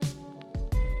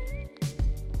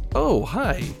Oh,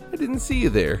 hi. I didn't see you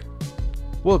there.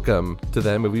 Welcome to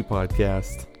That Movie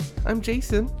Podcast. I'm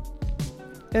Jason.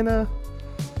 And,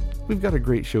 we've got a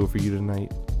great show for you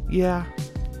tonight. Yeah,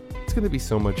 it's gonna be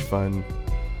so much fun.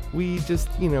 We just,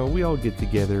 we all get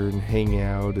together and hang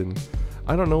out, and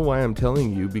I don't know why I'm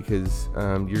telling you because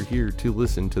you're here to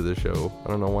listen to the show. I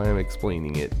don't know why I'm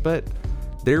explaining it, but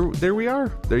there we are.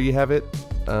 There you have it.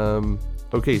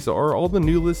 Okay, so are all the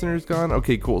new listeners gone?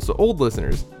 Okay, cool. So old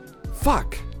listeners.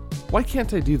 Fuck. Why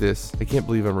can't I do this? I can't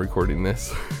believe I'm recording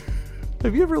this.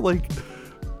 Have you ever,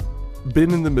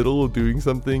 been in the middle of doing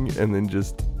something and then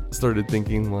just started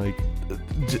thinking,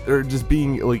 or just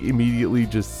being, immediately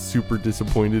just super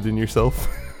disappointed in yourself?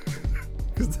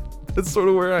 Because that's sort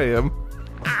of where I am.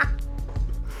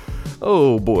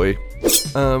 Oh, boy.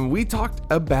 We talked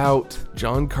about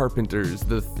John Carpenter's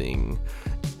The Thing,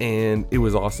 and it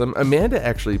was awesome. Amanda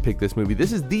actually picked this movie.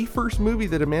 This is the first movie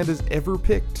that Amanda's ever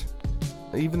picked,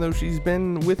 even though she's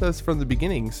been with us from the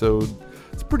beginning, so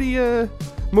it's a pretty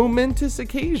momentous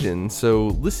occasion. So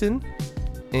listen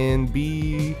and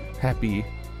be happy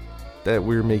that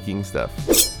we're making stuff.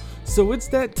 So it's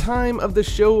that time of the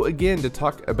show again to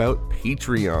talk about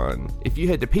Patreon. If you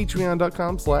head to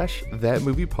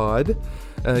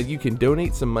patreon.com/thatmoviepod, you can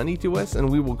donate some money to us and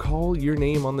we will call your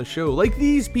name on the show, like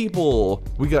these people.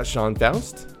 We got Sean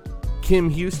Faust, Kim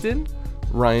Houston,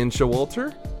 Ryan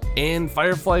Showalter, and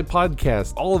Firefly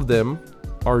Podcast. All of them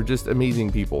are just amazing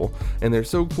people, and they're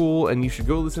so cool, and you should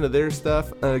go listen to their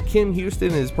stuff. Kim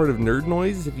Houston is part of Nerd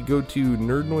Noise. If you go to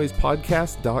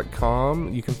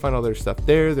nerdnoisepodcast.com, you can find all their stuff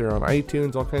there. They're on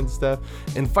iTunes, all kinds of stuff.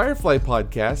 And Firefly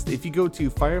Podcast, if you go to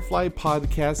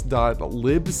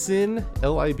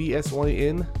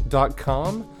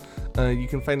fireflypodcast.libsyn.com, you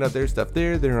can find out their stuff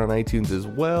there. They're on iTunes as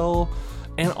well.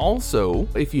 And also,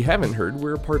 if you haven't heard,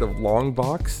 we're a part of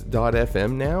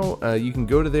longbox.fm now. You can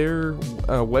go to their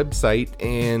website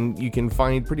and you can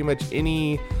find pretty much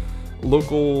any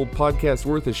local podcast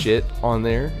worth of shit on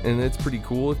there, and it's pretty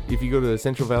cool. If you go to the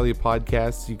Central Valley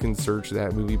Podcasts, you can search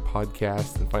That Movie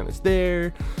Podcast and find us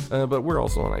there. But we're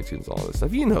also on iTunes, all this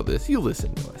stuff. You know this. You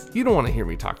listen to us. You don't want to hear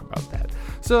me talk about that.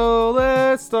 So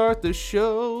let's start the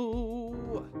show.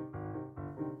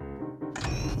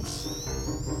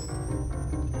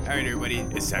 All right, everybody,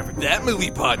 it's time for That Movie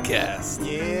Podcast.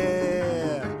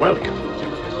 Yeah. Welcome.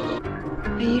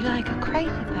 Are you like a crazy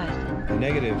person?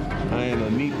 Negative. I am a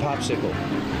meat popsicle.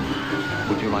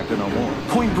 Would you like to know more?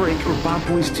 Point Break or Bad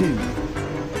Boys 2?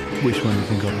 Which one do you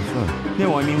think I prefer?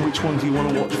 No, I mean, which one do you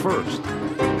want to watch first?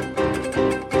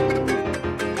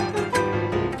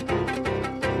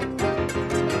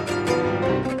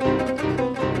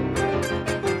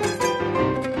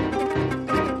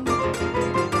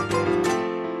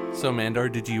 So, Mandar,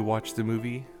 did you watch the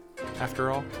movie after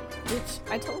all? Which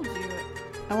I told you.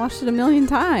 I watched it a million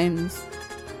times.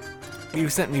 You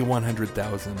sent me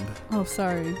 100,000. Oh,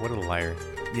 sorry. What a liar.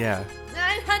 Yeah.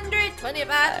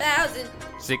 925,000.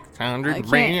 600 I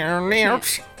can't count all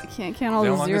Is that the how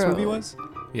long zeros. this movie was?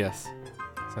 Yes.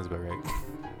 Sounds about right.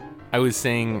 I was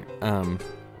saying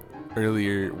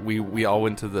earlier, we all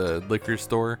went to the liquor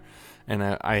store, and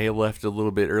I left a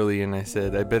little bit early, and I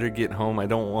said, I better get home. I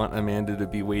don't want Amanda to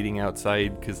be waiting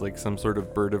outside because, some sort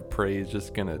of bird of prey is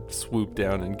just going to swoop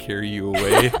down and carry you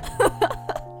away.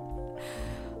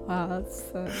 Wow, that's.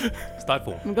 It's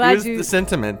thoughtful. I'm It glad was the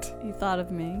sentiment. you thought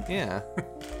of me. Yeah.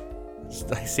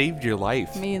 I saved your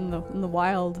life. Me in the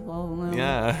wild, all alone.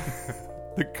 Yeah.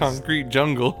 The concrete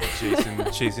jungle. Jason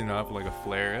chasing off like a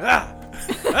flare. Ah!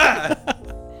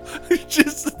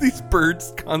 Just these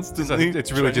birds constantly.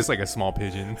 It's really just like a small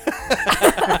pigeon.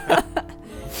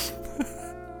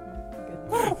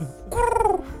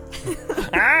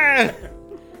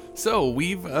 So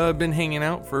we've been hanging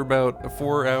out for about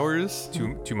 4 hours.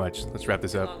 Too much. Let's wrap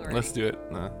this up. Let's do it.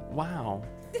 Wow.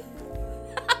 Yeah,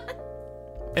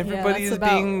 Everybody's that's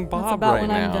about- being Bob that's about right when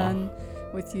now. I'm done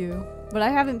with you. But I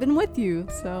haven't been with you,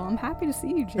 so I'm happy to see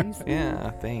you, Jason.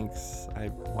 Yeah, thanks.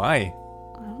 Why?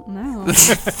 I don't know.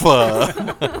 Fuck.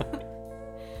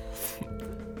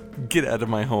 Get out of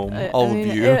my home, all I mean,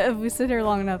 of you. If we sit here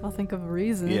long enough, I'll think of a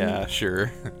reason. Yeah,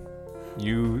 sure.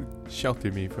 You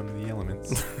shelter me from the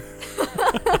elements.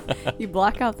 You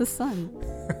block out the sun.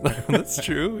 That's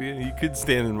true. Yeah, you could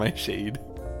stand in my shade.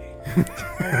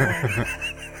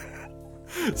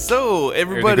 So,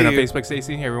 everybody. Everything on Facebook,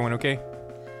 Stacey? Everyone okay?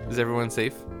 Is everyone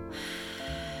safe?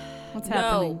 What's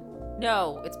happening?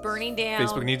 No, it's burning down.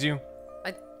 Facebook needs you?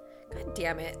 God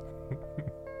damn it.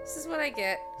 This is what I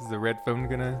get. Is the red phone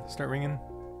gonna start ringing? I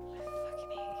fucking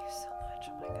hate you so much.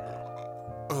 Oh my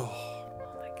god. Oh,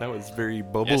 that was very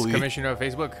bubbly. Yes, Commissioner of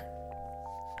Facebook.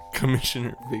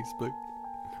 Commissioner Facebook.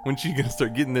 When she gonna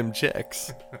start getting them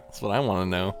checks? That's what I want to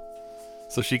know.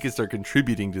 So she can start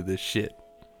contributing to this shit.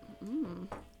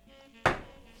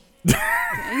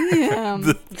 Damn.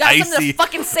 The Got something to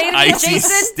fucking say to me, icy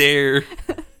Jason? stare.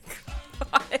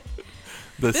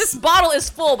 The This bottle is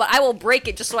full, but I will break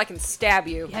it just so I can stab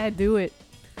you. Yeah, do it.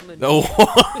 Oh,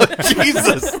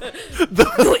 Jesus!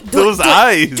 Those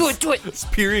eyes. Do it. It's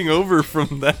peering over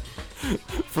from that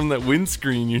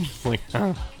windscreen. You're just like,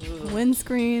 huh?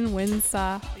 Windscreen,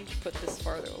 windsaw. I need to put this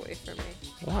farther away from me.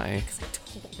 Why?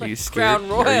 Are you Crown scared?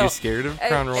 Royal. Are you scared of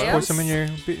Crown I Royal? am Pour some in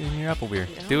your apple beer.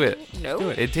 Do it. No. Do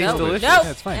it. It tastes No. delicious. No. Yeah,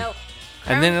 it's fine. No.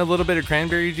 And then a little bit of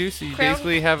cranberry juice, so you Crown-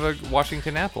 basically have a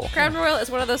Washington apple. Crown Royal is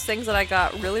one of those things that I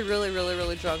got really, really, really,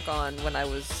 really drunk on when I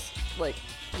was like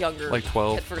younger. Like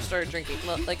 12? At first started drinking,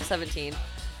 like 17.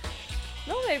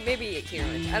 No, maybe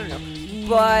 18. I don't know.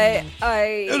 But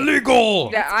I. Illegal.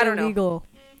 Yeah, I don't know. Illegal.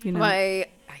 You know. My.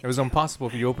 It was impossible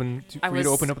for you to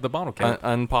open up the bottle cap.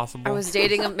 Unpossible. I was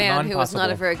dating a man who was not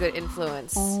a Non-possible. very good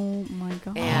influence. Oh my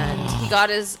god. And he got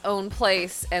his own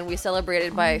place, and we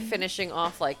celebrated by finishing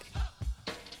off like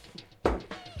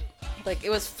it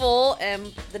was full, and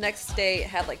the next day it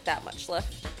had like that much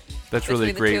left. That's really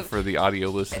between the two great of- for the audio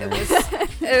listener.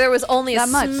 There was only a That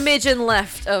much. smidgen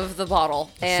left of the bottle,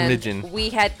 and Smidgen. we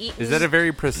had eaten. Is that a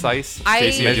very precise I- Stacey, I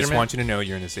just measurement? want you to know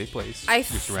you're in a safe place. I, You're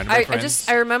surrounded by friends.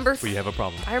 I remember. Where you have a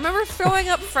problem. I remember throwing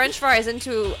up French fries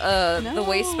into the No.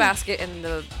 wastebasket in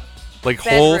the. Like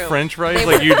whole bedroom. French fries? They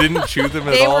Like were- you didn't chew them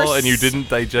at they were all, and you s- didn't Yeah,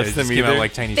 digest it them just came either? out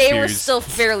like tiny They were spears. still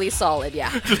fairly solid,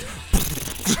 yeah.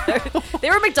 They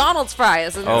were McDonald's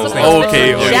fries, and Oh, some of those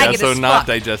okay. were Oh, yeah. jagged So as not fuck.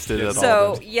 digested at all.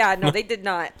 So yeah, no, they did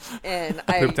not, and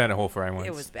I. Pooped out a whole fry once.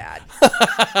 It was bad.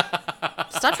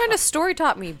 Stop trying to story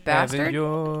top me, Have it bastard.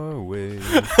 your way.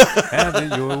 Have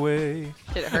it your way.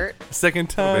 Did it hurt? Second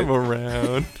time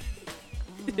around.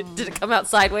 Did it come out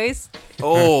sideways?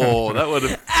 Oh, that would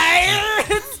have.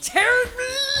 It's tearing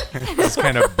me. Just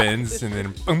kind of bends and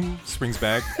then boom, springs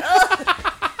back.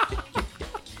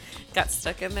 Got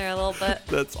stuck in there a little bit.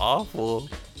 That's awful.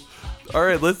 All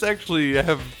right, let's actually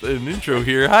have an intro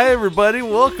here. Hi, everybody.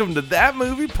 Welcome to That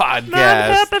Movie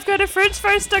Podcast. I've got a French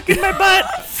fry stuck in my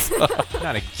butt.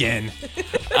 Not again.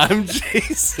 I'm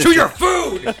Jason. To your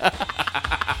food!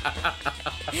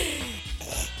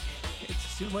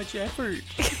 It's too much effort.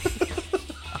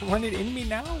 I want it in me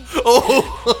now.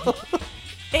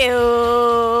 Oh,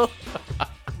 Ew.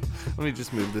 let me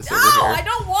just move this No, over I here.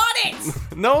 don't want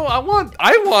it. No, I want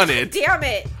it. Damn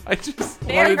it. I just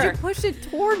There. wanted Her. to, Push it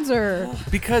towards her.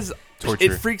 because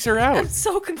Torture. it freaks her out. I'm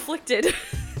so conflicted.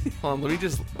 Hold on, let me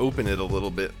just open it a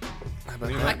little bit. Oh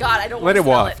my god, I don't Let want to it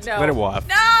smell waft. it. No. Let it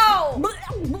waft.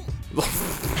 No.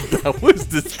 That was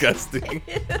disgusting.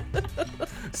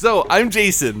 So, I'm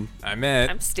Jason. I meant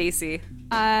I'm Stacy.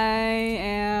 I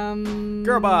am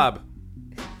Girl Bob.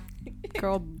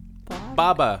 Girl Bob.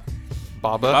 Baba.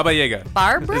 Baba. Baba Yaga.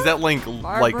 Barbara? Is that like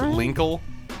Barbara? Linkle?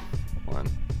 Hold on.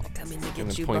 coming to I'm get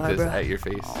gonna you, point this Barbara? at your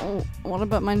face. Oh, what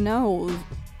about my nose?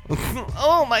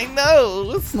 Oh, my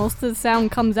nose. Most of the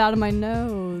sound comes out of my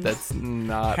nose. That's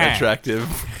not Huh. attractive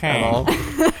at all.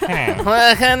 Welcome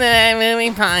to That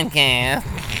Movie Podcast.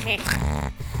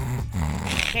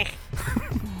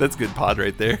 That's good pod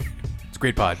right there. It's a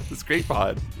great pod. That's great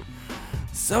pod.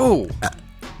 So,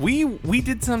 we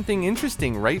did something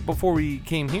interesting right before we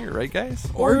came here, right, guys?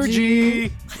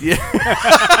 Orgy. Yeah.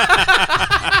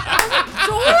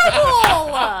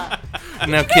 Adorable!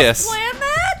 Now kiss. Plan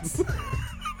that?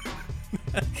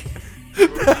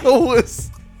 That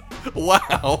was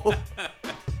wow.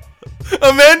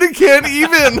 Amanda can't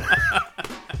even.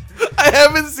 I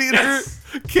haven't seen her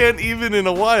can't even in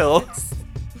a while.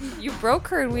 You broke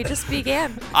her and we just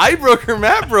began. I broke her,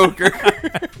 Matt broke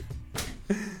her.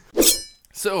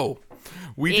 So,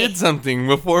 we did something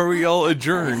before we all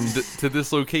adjourned to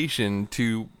this location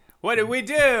to, What did we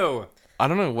do? I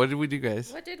don't know, what did we do,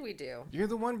 guys? What did we do? You're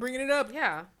the one bringing it up.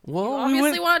 Yeah. Well, You we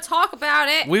obviously went, want to talk about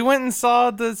it. we went and saw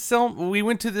we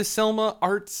went to the Selma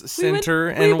Arts Center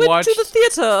and we went watched to the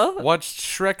theater. watched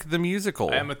Shrek the Musical.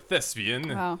 I am a thespian.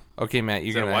 Wow. Okay, Matt,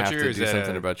 you're that a going to have watcher or to is do that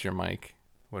something a- about your mic.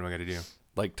 What am I going to do?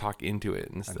 Like, talk into it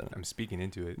instead. I'm speaking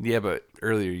into it. Yeah, but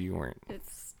earlier you weren't.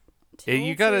 It's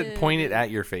You got to tilted. point it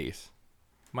at your face.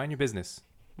 Mind your business.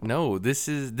 No, this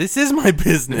is my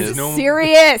business. There's no-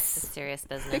 Serious. Serious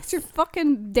business. Fix your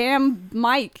fucking damn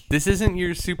mic. This isn't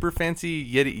your super fancy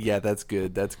Yeti. Yeah, that's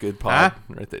good. That's good pod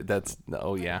right there. That's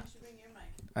oh yeah.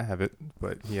 I have it,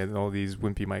 but he had all these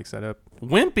wimpy mics set up.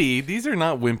 Wimpy. These are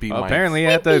not wimpy mics. Apparently,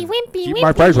 I have to keep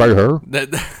my price right here.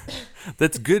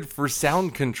 That's good for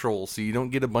sound control, so you don't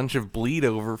get a bunch of bleed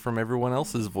over from everyone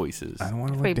else's voices. I don't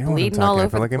want to Be look down when I'm bleeding all talking. I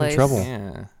over feel like the I'm in place. trouble.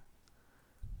 Yeah.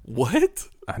 What?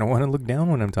 I don't want to look down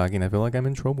when I'm talking. I feel like I'm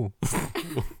in trouble.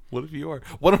 What if you are?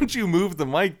 Why don't you move the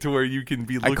mic to where you can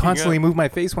be looking I constantly up? move my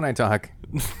face when I talk.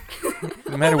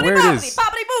 No matter where it is.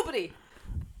 Bobbity boopity.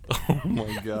 Oh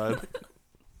my god.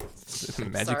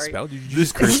 Magic Sorry. spell? Did you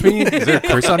just curse me? Is there a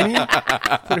curse on me? Is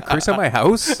there a curse on my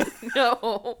house?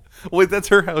 No. Wait, that's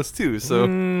her house too, so.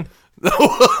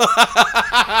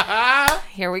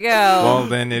 Here we go. Well,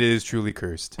 then it is truly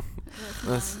cursed.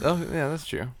 That's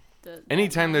true.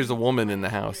 Anytime there's a woman in the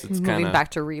house, it's kind Moving of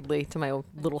back to Reedley, to my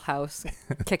little house.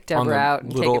 Kick Deborah out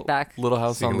and take it back. Little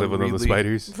house So you on can the live with all the Reedley.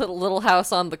 spiders. Little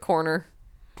house on the corner.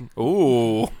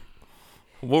 Ooh.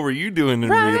 What were you doing in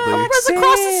It Reedley? was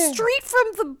across the street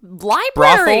from the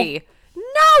library.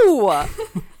 No.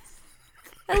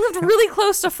 I lived really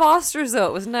close to Foster's, though.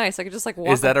 It was nice. I could just, like, walk.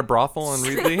 Is that a brothel in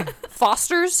Reedley?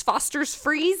 Foster's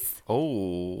Freeze?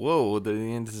 Oh, whoa. They're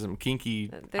into some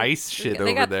kinky ice shit They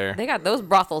over got, there. They got those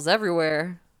brothels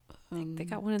everywhere. They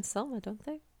got one in Selma, don't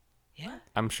they?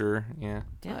 I'm sure, yeah.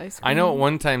 Ice I know at cream.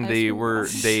 one time Ice they cream. were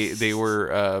they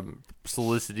were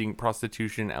soliciting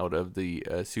prostitution out of the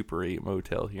Super 8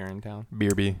 motel here in town.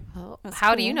 BRB. Oh, That's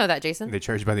how do you cool. know that, Jason? They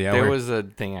charge by the hour. There was a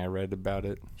thing I read about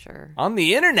it Sure. on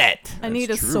the internet. I need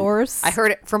a true. source. I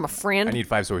heard it from a friend. I need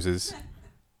 5 sources.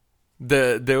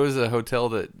 There was a hotel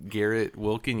that Garrett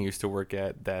Wilkin used to work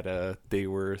at that they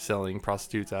were selling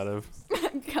prostitutes out of.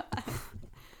 God.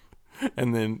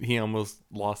 And then he almost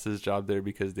lost his job there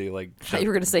because they like I thought you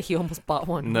were going to say he almost bought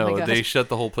one. Oh no, my gosh. they shut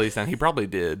the whole place down. He probably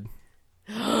did.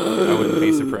 I wouldn't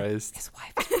be surprised. His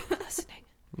wife is listening.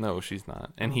 No, she's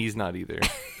not, and he's not either,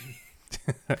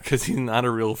 because he's not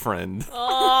a real friend.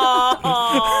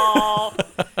 Oh.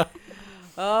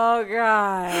 Oh,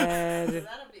 God.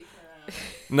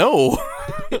 No.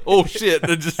 Oh shit!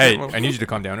 That just Hey, I need you to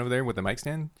calm down over there with the mic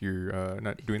stand. You're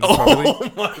not doing this properly.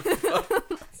 Oh my!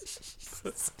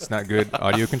 It's not good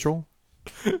audio control.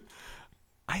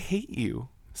 I hate you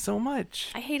so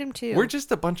much. I hate him, too. We're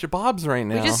just a bunch of bobs right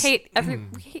now. We just hate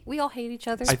we all hate each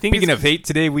other. I think Speaking it's of hate,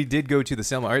 today we did go to the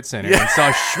Selma Arts Center and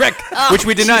saw Shrek, which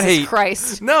we did not Jesus hate.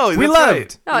 Christ. No, We that's loved.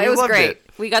 right. No, We it was loved great. it.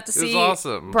 We got to It was see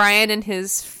awesome. Brian and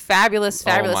his fabulous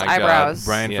my God. eyebrows.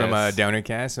 Brian from Yes.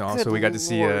 Downercast, and also Good we got to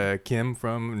see Lord. Kim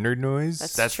from Nerd Noise.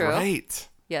 That's True. right.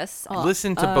 Yes.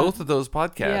 Listen to both of those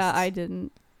podcasts. Yeah, I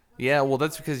didn't. Yeah, well,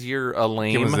 that's because you're a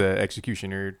lame. Kim was the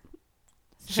executioner.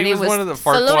 she name was was one of the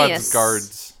Farquaad's Thelonious.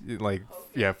 guards. Like,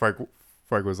 yeah, Fark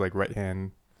was like right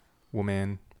hand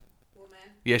woman.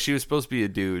 Yeah, she was supposed to be a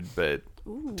dude, but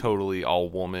totally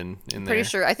all woman in there. Pretty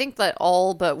sure. I think that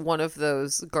all but one of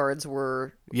those guards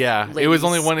were Yeah, it was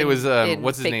only ladies one. It was in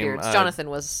what's his fake name? beards. Jonathan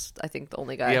was, I think, the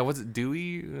only guy. Yeah, was it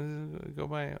Dewey? Go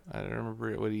by? I don't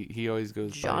remember what he always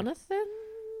goes. Jonathan?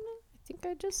 I think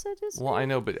I just said his By. Well, name. I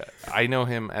know, but I know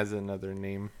him as another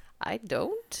name. I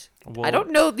don't. Well, I don't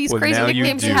know these well, crazy now you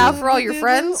nicknames you do. have for all your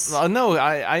friends. No,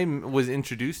 I was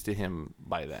introduced to him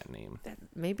by that name.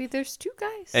 Maybe there's 2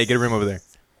 guys. Hey, get a room over there.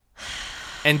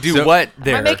 And do So- what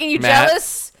there? Am I making you Matt?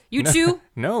 jealous? You two?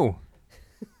 No.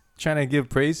 Trying to give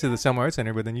praise to the Selma Arts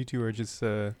Center, but then you two are just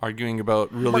Arguing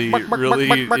about really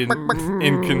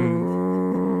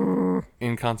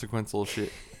inconsequential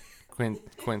shit.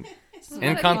 Inconsequential.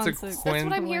 That's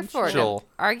what I'm here for. Chill. To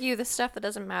argue the stuff that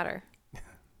doesn't matter.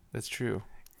 That's true.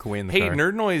 Quay in the Hey, car.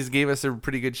 Nerd Noise gave us a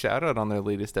pretty good shout out on their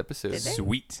latest episode. Did they?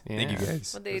 Sweet. Thank you Yeah.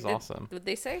 guys. What It was awesome. What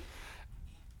they say?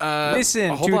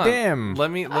 Listen hold to on. them.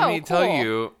 Let me Oh, tell cool.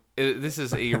 you. This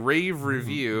is a rave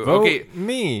review. Vote Okay,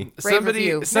 me.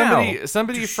 somebody review.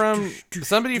 from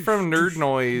Nerd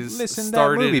Noise Listen to that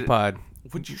started. movie pod.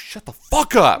 Would you shut the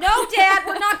fuck up? No, Dad,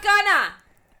 we're not gonna.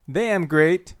 Damn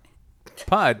great.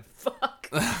 Pod. Fuck.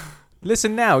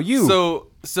 Listen now, you.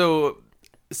 So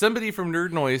somebody from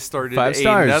Nerd Noise started 5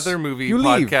 stars. another movie You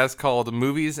leave. podcast called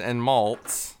Movies and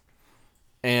Malts,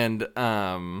 and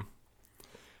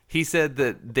he said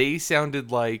that they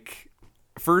sounded like.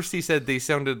 First, he said they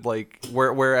sounded like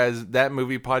whereas that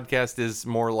movie podcast is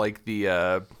more like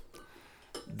the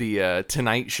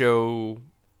Tonight Show.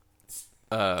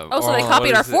 Oh, so they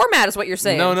copied our format, is what you're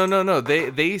saying? No.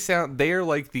 They are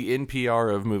like the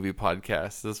NPR of movie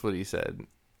podcasts. That's what he said.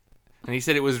 And he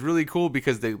said it was really cool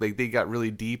because they got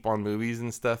really deep on movies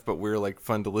and stuff, but we're like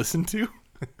fun to listen to.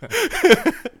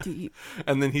 Deep.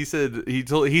 And then he said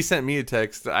he sent me a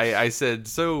text. I said,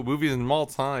 "So, Movies and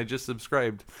Malts, huh? I just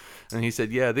subscribed." And he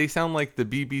said, "Yeah, they sound like the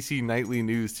BBC nightly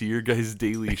news to your guys'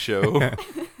 daily show."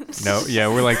 No, yeah,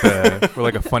 we're like a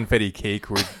funfetti cake.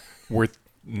 We're worth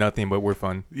nothing, but we're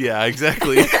fun. Yeah,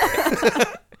 exactly.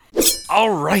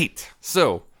 All right.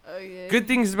 So, good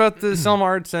things about the Selma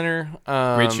Arts Center.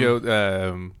 Great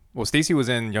show. Well, Stacy was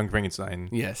in Young Frankenstein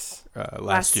Yes.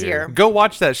 last year. Go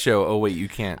watch that show. Oh wait, you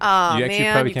can't. You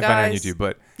actually probably can't find it on YouTube,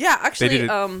 but Yeah, actually, did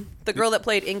the girl that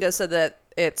played Inga said that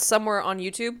it's somewhere on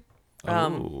YouTube.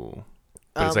 Oh.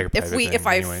 but it's like a private thing if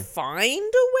I anyway. find a way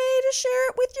to share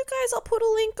it with you guys, I'll put a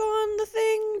link on the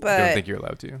thing. I But don't think you're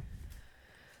allowed to.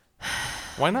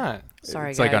 Why not?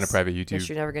 sorry, It's guys. like on a private Guess YouTube.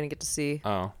 you're never gonna get to see.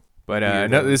 Oh. But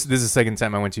no, this is the second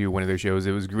time I went to one of their shows.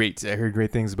 It was great. I heard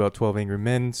great things about 12 Angry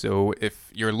Men. So if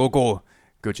you're local,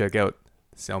 go check out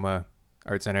Selma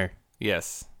Art Center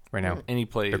Yes. right now. Any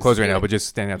place. They're closed right now, but just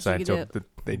stand outside you until do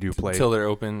they do play, Until they're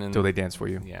open and until they dance for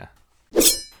you. Yeah.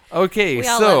 Okay, We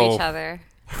all so love each other.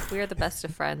 We are the best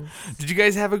of friends. did you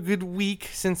guys have a good week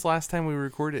since last time we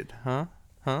recorded? Huh?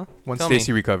 Once Tell me.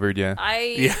 Stacy recovered, yeah.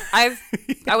 I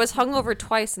was hungover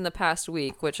twice in the past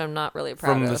week, which I'm not really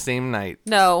proud From of. the same night.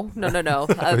 No.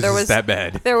 There was that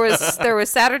bad. There was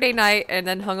Saturday night and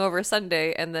then hungover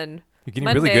Sunday and then You're getting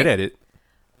Monday. really good at it.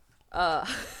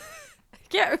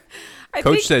 Yeah,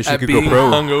 Coach says she At could go being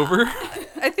pro. hungover.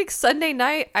 I think Sunday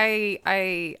night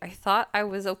I thought I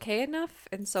was okay enough,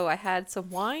 and so I had some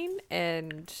wine,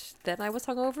 and then I was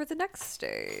hungover the next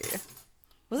day.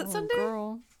 Was it Sunday?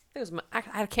 Girl. It was. I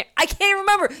can't even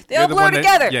remember. They You're all the blur one that-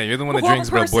 together. yeah, you're the one I'm that a drinks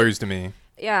horrible but blurs person. to me.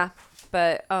 Yeah,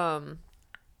 but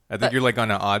I think you're like on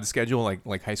an odd schedule,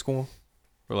 like high school.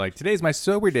 Where like today's my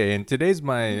sober day and today's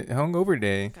my hungover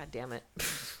day. God damn it.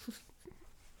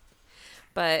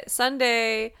 But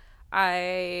Sunday,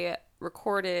 I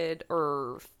recorded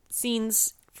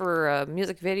scenes for a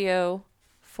music video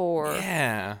for.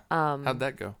 Yeah. How'd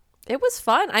that go? It was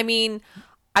fun. I mean,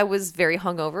 I was very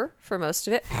hungover for most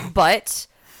of it, but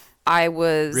I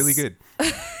was Really good.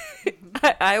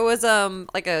 I was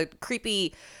like a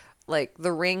creepy, like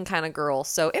The Ring kind of girl,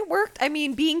 so it worked. I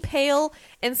mean, being pale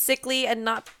and sickly and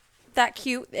not that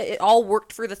cute, it all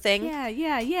worked for the thing. Yeah.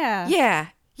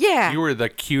 Yeah. You were the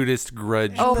cutest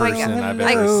grudge Oh my person God. I've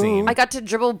ever seen. I got to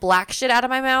dribble black shit out of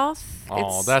my mouth.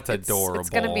 Oh, that's It's adorable.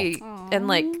 gonna be and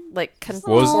like What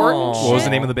was the shit.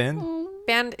 name of the band?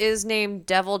 Band is named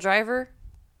Devil Driver.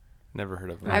 Never heard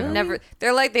of them. I've never.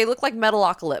 They look like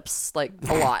Metalocalypse, like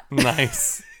a lot.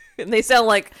 Nice. And they sound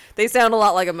a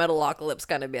lot like a Metalocalypse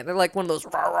kind of band. They're like one of those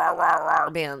rah, rah, rah, rah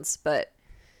bands, but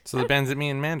So the bands that me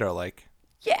and Manda like.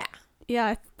 yeah, Yeah,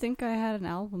 I think I had an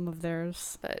album of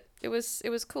theirs. but it was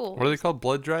cool. What are they called?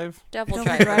 Blood Drive? Devil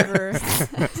Devil Driver.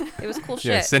 Driver. It was cool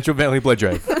Yeah, shit. Central Valley Blood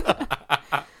Drive.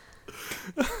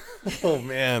 Oh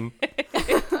man.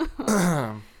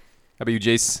 How about you,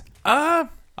 Jace?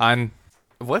 On.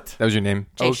 What? That was your name.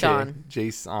 Jay Sean.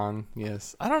 Jason.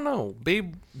 Yes. I don't know,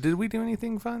 babe. Did we do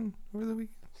anything fun over the week?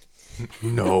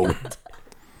 No.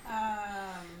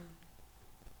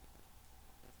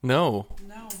 No.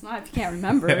 Not if you can't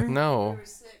remember. No.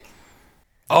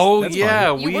 Oh That's yeah,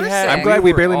 fun. You we were had. sick. I'm glad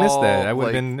we were barely missed all, that. I would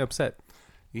have like- been upset.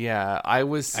 Yeah, I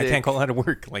was sick. I can't call out of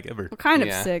work like ever. What kind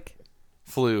Yeah. of sick?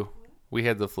 Flu. We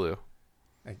had the flu.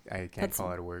 I can't That's call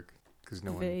out of work because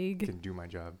no vague. one can do my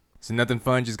job. So nothing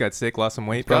fun. Just got sick, lost some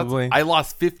weight probably. I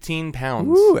lost 15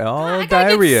 pounds. Ooh, all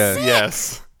diarrhea.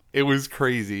 Yes. It was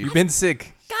crazy. You've been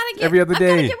sick. Gotta get Every other I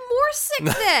gotta day. get more sick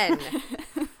then.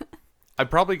 I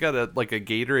probably got a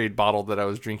Gatorade bottle that I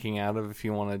was drinking out of. If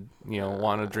you want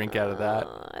to drink out of that,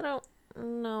 I don't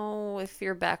know if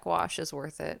your backwash is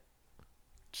worth it.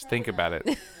 just think about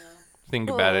it. Think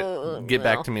about it. Get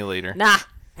back to me later. Nah,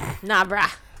 brah.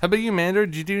 How about you, Mander?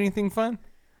 Did you do anything fun?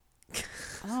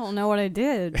 I don't know what I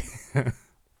did.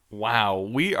 Wow,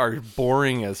 we are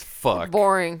boring as fuck.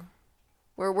 Boring.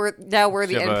 We're the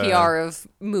You have a- NPR of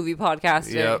movie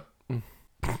podcasting. Yep.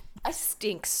 I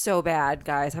stink so bad,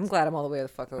 guys. I'm glad I'm all the way the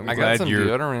fuck over. I here. got glad some you're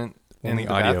deodorant in only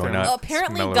the audio, bathroom. not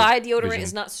Apparently, smell guy of deodorant vision.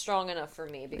 is not strong enough for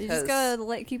me You because just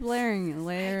gotta keep layering,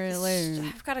 layer.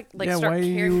 I've got to Yeah, start why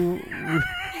carrying. you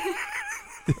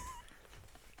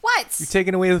What? you're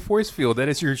taking away the force field? That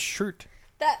is your shirt.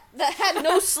 That had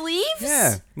no sleeves?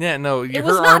 Yeah. Yeah, no, It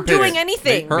was not doing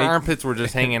anything. Her Make- armpits were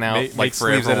just hanging out Make, like make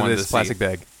for sleeves out of everyone to this see. plastic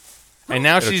bag. And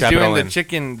now It'll she's trap it doing all the in.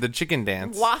 chicken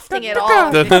dance. Wafting it all.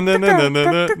 I'm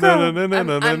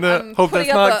I'm Hope putting that's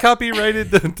up not a-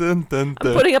 copyrighted. I'm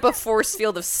putting up a force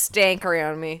field of stank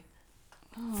around me.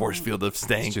 Force field of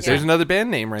stank. just There's like- another band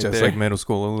name right Just there. like middle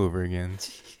school all over again.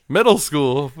 Middle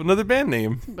school, another band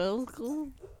name. Middle school?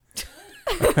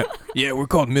 Yeah, we're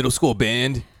called Middle School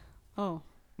Band. Oh.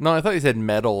 No, I thought you said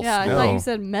metal Yeah, I school. thought No. you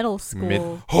said middle school.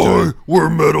 Mid- Hi, we're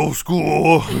middle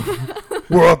school.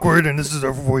 We're awkward and this is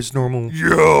our voice normal.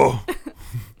 Yeah.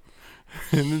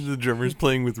 And then the drummer's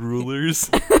playing with rulers.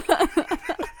 I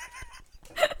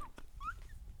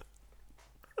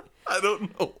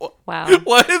don't know Wow.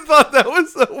 why I thought that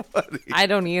was so funny. I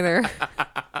don't either.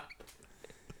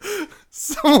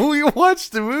 So we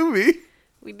watched the movie.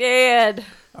 We did.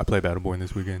 I play Battleborn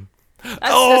this weekend.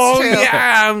 That's true.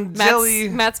 yeah, I'm jelly.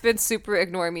 Matt's been super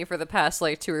ignoring me for the past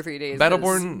like 2 or 3 days.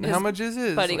 Battleborn, how much is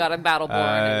it? Buddy got a Battleborn.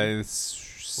 and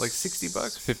It's like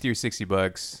 $60? 50 or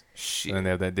 $60. Shit. And then they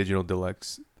have that digital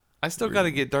deluxe. I still got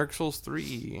to get Dark Souls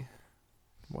 3.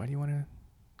 Why do you want to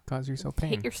cause yourself pain?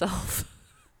 hate yourself.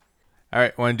 All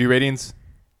right, want to do ratings?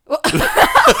 Oh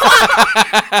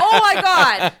my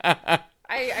god!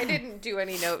 I didn't do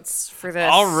any notes for this.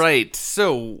 All right.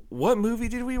 So, what movie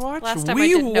did we watch? Last time we I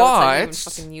did notes, I didn't even watched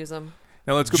fucking use them.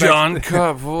 Now let's go John back.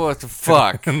 Cup. What the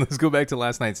fuck? Let's go back to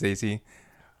last night, Stacey.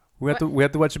 We have to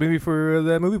watch the movie for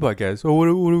the movie podcast. Oh, what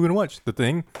are we gonna watch? The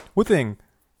Thing. What thing?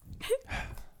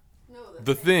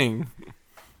 The Thing.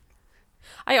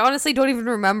 I honestly don't even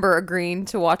remember agreeing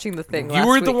to watching The Thing. You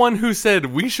were the one who said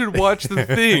we should watch The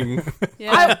Thing.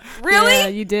 Yeah. Really? Yeah,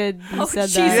 you did. You said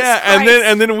Jesus. that.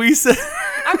 Yeah, and then we said,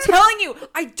 I'm telling you,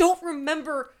 I don't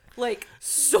remember like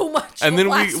so much. and from then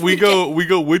last we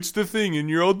go which The Thing, and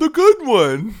you're all the good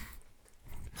one.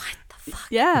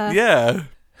 Yeah. Yeah.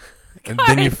 And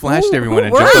then you flashed everyone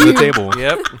and who jumped were on the you? table.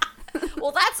 Yep.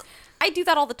 Well, I do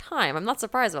that all the time. I'm not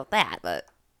surprised about that, but.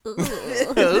 Ooh,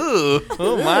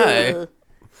 oh my.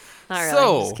 Not really.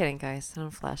 So- I'm just kidding, guys. I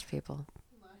don't flash people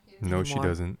No, she Anymore.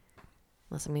 doesn't.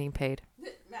 unless I'm getting paid.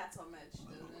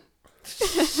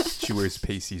 She wears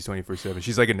pasties 24/7.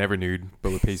 She's like a never nude,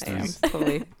 but with pasties.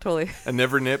 Totally. A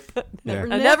never nip. Yeah.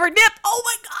 I never nip. Oh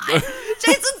my god!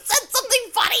 Jason said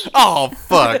something funny. Oh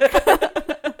fuck.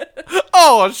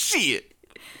 Oh shit.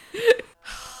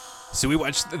 So we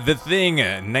watched The Thing,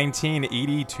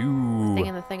 1982. Thing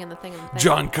and the thing and the thing and the thing.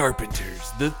 John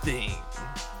Carpenter's The Thing.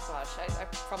 Gosh, I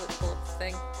probably pull up the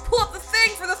thing. Pull up the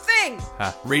thing for the thing.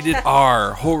 Rated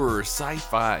R, horror,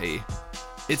 sci-fi.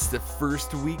 It's the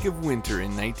first week of winter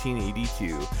in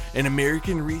 1982. An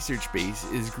American research base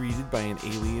is greeted by an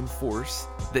alien force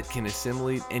that can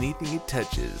assimilate anything it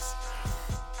touches.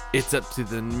 It's up to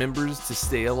the members to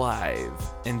stay alive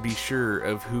and be sure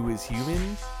of who is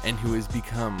human and who has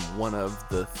become one of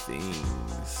the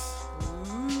things.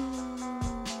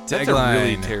 That's a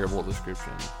really Tagline. terrible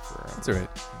description. That's all right.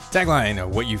 Tagline,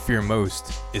 what you fear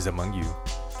most is among you.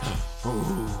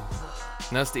 Ooh.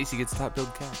 Now Stacy gets top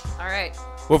billed cat. All right.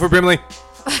 Wilford Brimley. God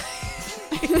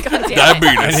damn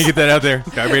it. I need to get that out there.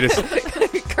 Diabetes.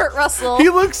 Kurt Russell. He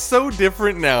looks so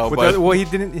different now. But Well, he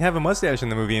didn't have a mustache in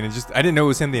the movie, and I didn't know it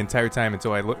was him the entire time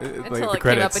until I looked Until like it the came up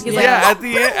credits. and he's yeah, like,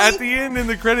 at the end in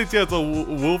the credits, yeah, it's a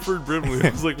Wilford Brimley. I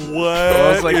was like, what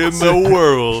I was like, in the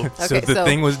world? So Okay, the so-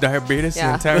 thing was diabetes Yeah.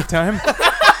 the entire time?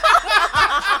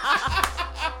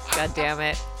 God damn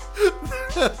it.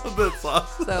 That's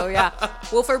awesome. So yeah,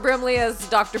 Wilford Brimley as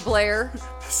Dr. Blair.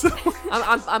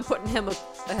 I'm putting him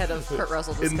ahead of Kurt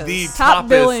Russell just In the because. Top toppest,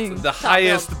 billing. the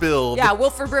highest build. Yeah,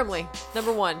 Wilford Brimley,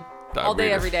 number one, all day,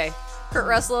 Diabetes. every day. Kurt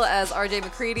Russell as R.J.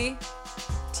 McCready.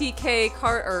 TK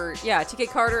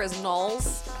Carter as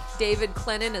Knowles. David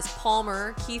Clennon as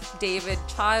Palmer. Keith David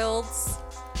Childs.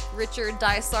 Richard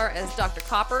Dysart as Dr.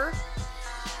 Copper.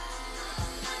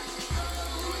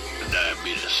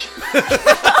 Diabetes.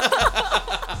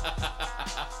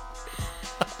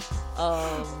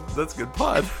 That's good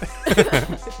pod.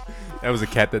 That was a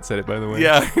cat that said it, by the way.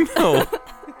 Yeah, I know.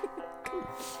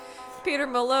 Peter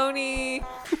Maloney,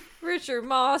 Richard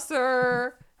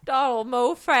Mosser, Donald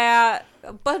Moffat,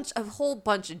 a whole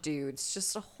bunch of dudes,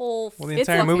 just a whole Well, the It's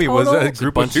entire a movie was a total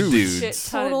group bunch of of dudes. dudes.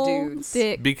 shit ton of Total dudes.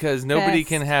 dick. Because nobody fest.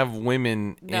 can have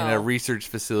women in a No. research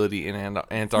facility in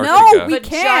Antarctica. No, we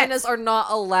can't. Vaginas are not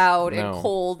allowed No. in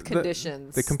cold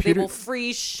conditions. the computer- they will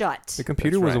freeze shut. The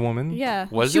computer That's was a right. woman. Yeah.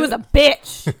 Was she it? was a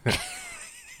bitch.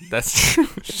 That's true.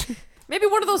 Maybe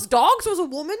one of those dogs was a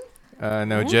woman.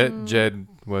 No, Jed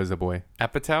was a boy.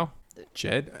 Apatow?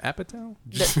 Jed Apatow?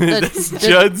 That's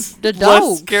Judd's the less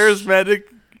dogs. charismatic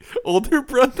older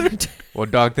brother. Well,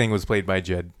 Dog Thing was played by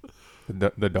Jed, the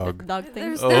dog. Dog thing.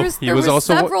 There's, Oh, there was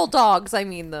also several dogs. I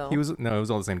mean, though. He was it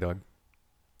was all the same dog.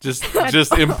 Just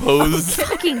imposed.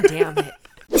 Fucking damn it.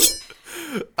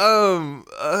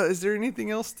 Is there anything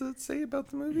else to say about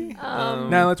the movie?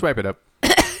 Now let's wrap it up.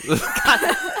 Hey,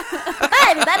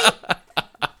 everybody.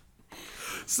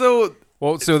 So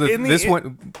Well, so In the- this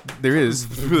one there is.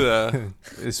 uh,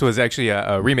 This was actually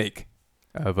a remake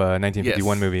of a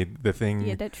 1951 Yes. movie, The Thing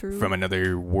Yeah, that's true. from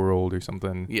Another World or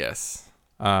something. yes,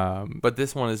 But but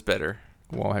this one is better.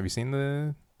 well, have you seen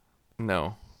the?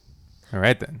 No. All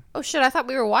right then. Oh shit! I thought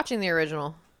we were watching the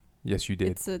original. Yes, you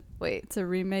did. Wait. It's a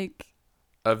remake,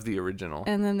 Of the original.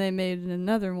 and then they made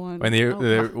another one.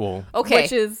 And well, Okay.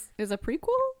 which is a prequel.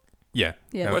 Yeah.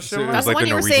 That's it was the like one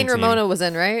you were saying Norwegian team. Ramona was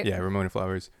in, right? Yeah, Ramona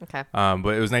Flowers. Okay. But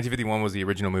it was 1951 was the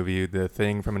original movie, The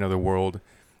Thing from Another World,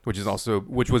 which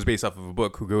was based off of a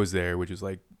book, Who Goes There, which is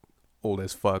like old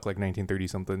as fuck, like 1930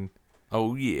 something.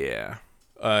 Oh yeah.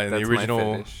 In the That's my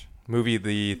original fetish. movie,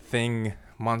 the Thing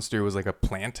monster was like a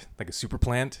plant, like a super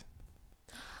plant.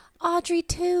 Audrey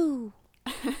too.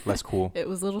 Less cool. It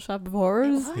was Little Shop of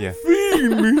Horrors. Yeah, Feed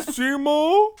me,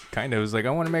 Simo. kind of. It was like,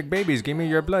 I want to make babies. Give me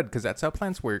your blood, because that's how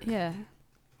plants work. Yeah.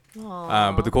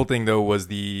 But the cool thing though was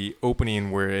the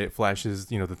opening where it flashes,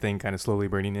 the Thing kind of slowly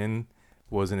burning in,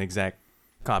 was an exact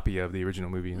copy of the original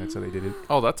movie, and that's how they did it.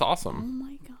 Oh, that's Oh awesome.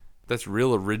 my god. That's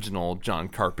real original, John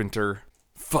Carpenter.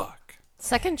 Fuck.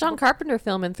 Second John Carpenter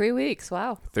film in 3 weeks.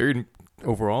 Wow. Third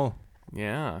overall.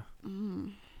 Yeah.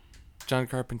 John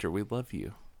Carpenter, we love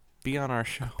you. Be on our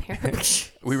show.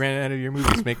 We ran out of your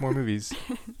movies. Make more movies.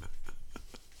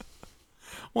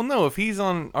 Well, no, if he's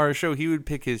on our show, he would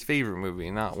pick his favorite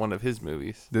movie, not one of his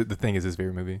movies. The Thing is his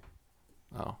favorite movie.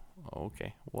 Oh,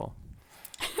 okay. Well,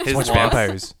 His watch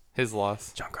vampires. His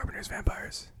loss. John Carpenter's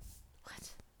vampires.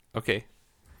 Okay.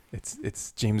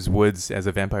 It's James Woods as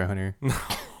a vampire hunter.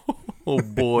 Oh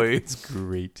boy, It's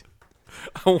great.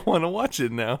 I want to watch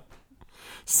it now.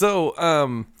 So,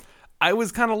 I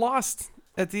was kind of lost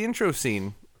at the intro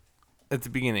scene at the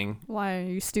beginning. Why are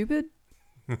you stupid?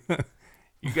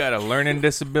 You got a learning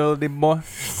disability, boy.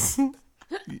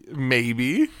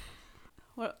 Maybe.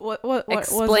 What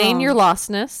Explain your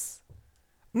lostness.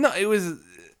 No, it was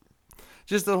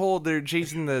just the whole they're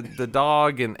chasing the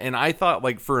dog and I thought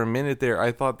like for a minute there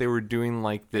I thought they were doing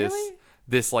like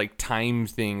this like time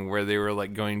thing where they were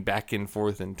like going back and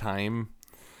forth in time.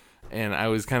 And I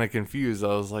was kind of confused. I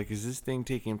was like, is this thing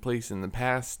taking place in the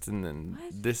past and then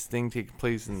this thing taking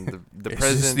place in the Is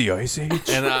present? this the Ice Age?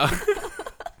 And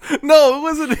no, it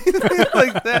wasn't anything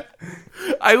like that.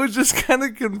 I was just kind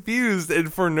of confused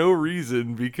and for no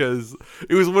reason because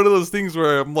it was one of those things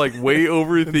where I'm like way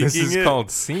overthinking This is it.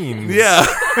 called scenes. Yeah.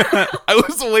 I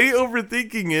was way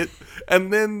overthinking it.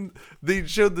 And then they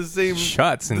showed the same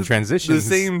Shots and transitions. The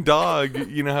same dog,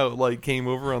 you know how it like came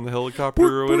over on the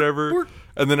helicopter or whatever.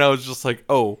 And then I was just like,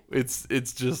 oh, it's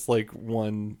just like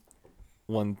one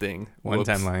thing. One Whoops.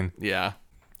 timeline. Yeah.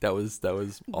 That was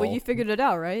all. Well, you figured it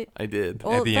out, right? I did.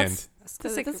 Well, At the that's-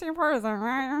 Because that's your part of the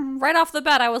Right off the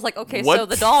bat, I was like, okay, What? so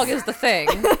the dog is the thing.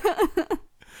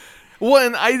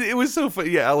 Well, and it was so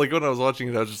funny. Yeah, like when I was watching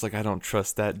it, I was just like, I don't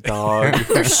trust that dog.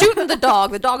 They're shooting the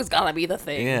dog. The dog's gotta be the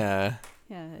thing. Yeah.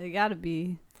 Yeah, it gotta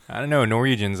be. I don't know.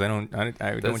 Norwegians, I don't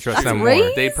That's trust them right.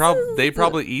 more. They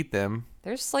probably eat them.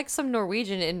 There's like some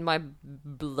Norwegian in my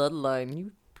bloodline.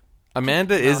 You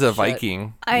Amanda Oh, is a shit.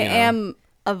 Viking. I you know. am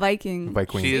a Viking.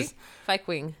 Viking. She is.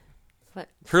 Viking. What?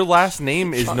 Her last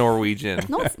name is Norwegian.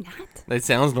 No, it's not. It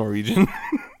sounds Norwegian.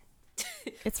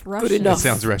 It's Russian. That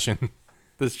sounds Russian.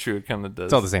 That's true. It kind of does.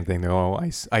 It's all the same thing. They're all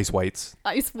ice whites.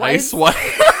 Ice white. Ice white.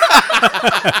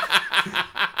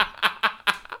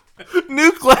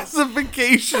 New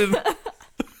classification of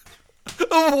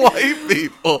white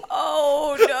people.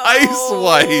 Oh no! Ice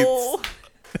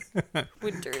whites.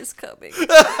 Winter is coming.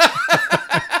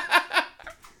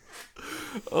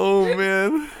 Oh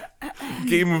man.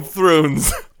 Game of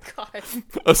Thrones. God.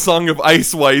 A song of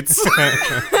ice whites.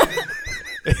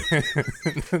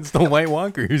 It's the White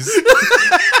Walkers.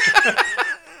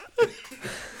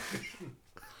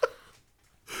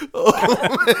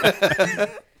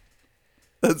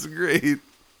 That's great.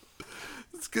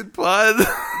 That's good pod.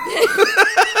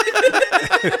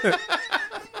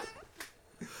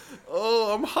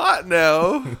 Oh, I'm hot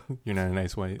now. You're not a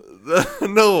nice white.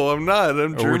 No, I'm not. I'm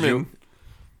Or would German. you?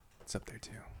 It's up there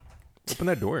too. Open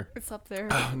that door. It's up there.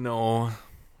 Oh, no.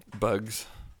 Bugs.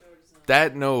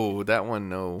 That one,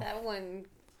 no. That one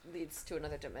leads to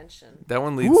another dimension. That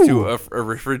one leads to a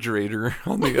refrigerator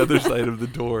on the other side of the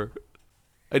door.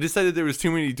 I decided there was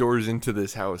too many doors into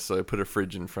this house, so I put a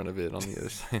fridge in front of it on the other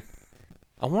side.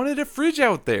 I wanted a fridge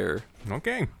out there.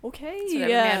 Okay. Okay. That's what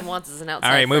every man wants is an outside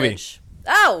All right, movie. fridge.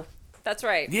 Oh, that's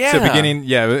right. Yeah. So beginning,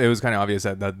 it was kind of obvious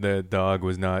that the dog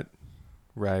was not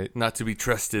right. Not to be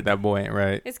trusted. That boy ain't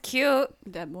right. It's cute.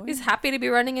 That boy. He's happy to be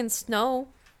running in snow.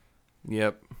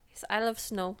 Yep. I love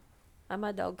snow. I'm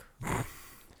a dog.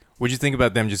 What'd you think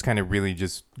about them just kind of really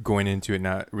just going into it,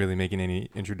 not really making any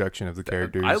introduction of the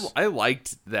characters? I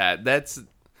liked that.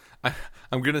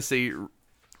 I'm going to say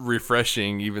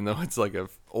refreshing, even though it's like a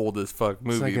old as fuck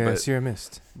movie. It's like a Sierra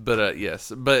Mist. But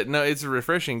yes. But no, it's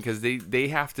refreshing because they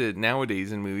have to,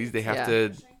 nowadays in movies, they have Yeah.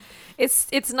 to.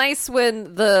 It's nice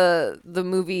when the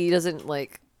movie doesn't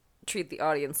like treat the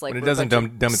audience like When it we're a doesn't bunch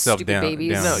of dumb itself stupid down.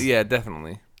 babies. down. No, yeah,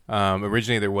 definitely.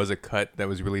 Originally, there was a cut that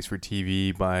was released for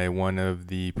TV by one of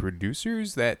the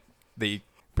producers that they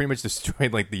pretty much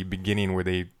destroyed, like the beginning where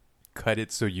they cut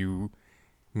it so you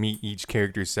meet each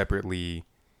character separately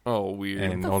Oh, weird.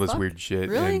 and What all the this fuck? weird shit.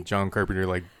 Really? And John Carpenter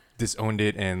like disowned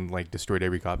it and like destroyed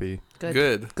every copy.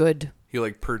 Good. Good. He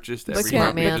like purchased But every Smart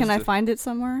can, copy. man. but can I find it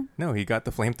somewhere? No, he got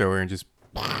the flamethrower and just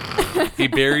He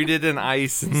buried it in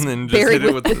ice and then just Buried hit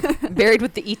it with with the... Buried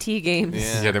with the ET games.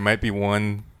 Yeah. there might be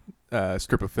one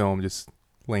strip of film just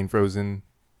laying frozen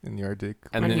in the Arctic,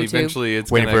 And On then YouTube. eventually it's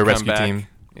waiting gonna for a come rescue back. team.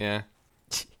 Yeah.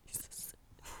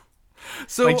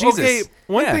 So Like Jesus. okay,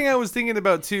 one Yeah. thing I was thinking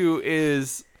about too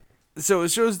is, so it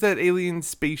shows that alien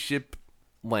spaceship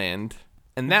land,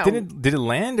 and that Did it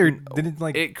land or did it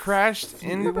like it crashed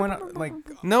in. it went out, like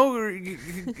No,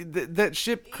 that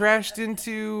ship crashed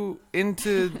into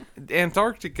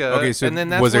Antarctica. Okay, so and then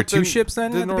that's was there what two ships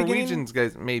then The at the beginning? Norwegians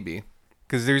guys, maybe.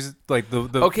 because there's like the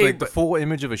Okay, like the but- full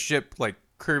image of a ship like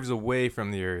curves away from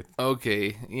the Earth.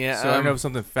 Okay, yeah. So I don't know if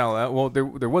something fell out. Well, there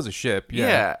was a ship. Yeah.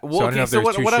 Yeah. So Well, I don't know okay. if So there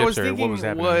was two what I ships was or thinking what was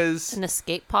happening. was An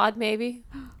escape pod, maybe.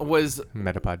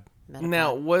 Metapod.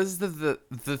 now was the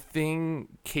thing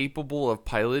capable of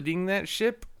piloting that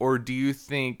ship, or do you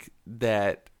think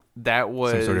that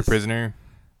was Some sort of prisoner.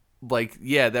 like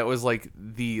that was like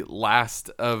the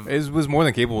last of It was more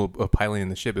than capable of piloting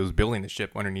the ship. It was building the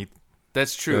ship underneath.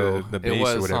 that's true the it base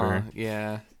or was, whatever. huh?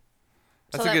 Yeah,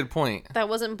 that's So a that- good point. That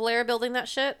wasn't Blair building that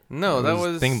shit? No, It that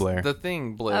was was Thing Blair. the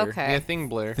Thing Blair. Okay. Yeah, Thing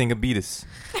Blair. Thingabeatus.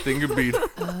 Thingabeat.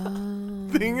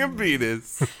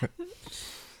 Thingabeatus.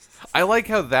 I like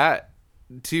how that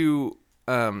too.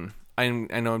 I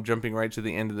know I'm jumping right to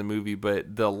the end of the movie,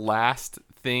 but the last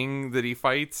thing that he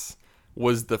fights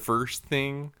was the first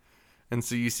thing, and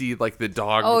so you see like the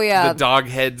dog. Oh, yeah. the dog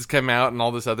heads come out and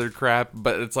all this other crap,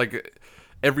 but it's like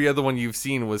every other one you've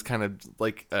seen was kind of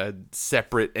like a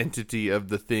separate entity of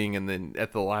the thing, and then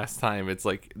at the last time, it's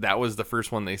like that was the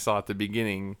first one they saw at the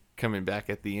beginning, coming back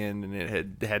at the end, and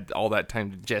it had all that time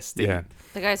to gestate. Yeah.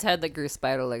 The guy's head that grew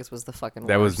spider legs was the fucking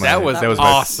That was worst. my, That was awesome.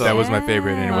 awesome. That was my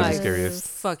favorite, and it was My the scariest.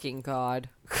 Fucking god.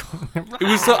 It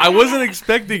was so I wasn't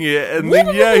expecting it, and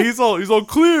then he's all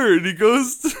clear, and he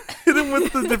goes hit him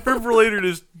with the defibrillator, and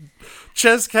his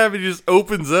chest cavity just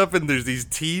opens up, and there's these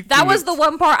teeth. That and was it- the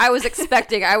one part I was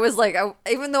expecting. I was like,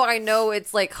 even though I know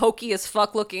it's like hokey as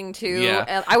fuck looking too, Yeah.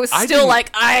 and I was I still didn't- like,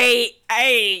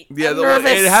 I'm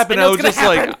nervous. it happened. I I know was it's just gonna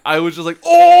like, happen.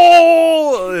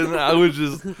 oh, and I was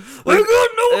just like,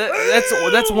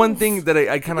 that's one thing that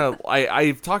I kind of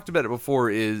I've talked about it before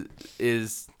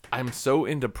is I'm so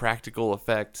into practical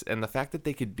effects, and the fact that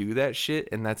they could do that shit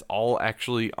and that's all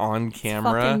actually on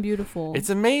camera. Fucking beautiful. It's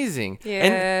amazing. Yeah.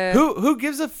 And who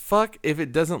gives a fuck if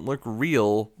it doesn't look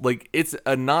real? Like it's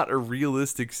not a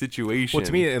realistic situation. Well,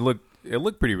 to me, it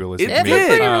looked pretty realistic. It to me. did.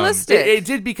 pretty realistic. It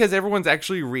did because everyone's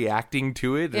actually reacting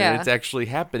to it, and Yeah. it's actually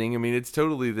happening. I mean, it's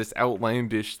totally this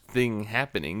outlandish thing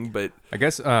happening, but I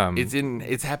guess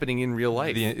it's happening in real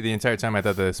life. the entire time I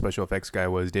thought the special effects guy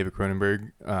was David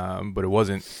Cronenberg, but it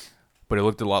wasn't. But it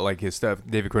looked a lot like his stuff.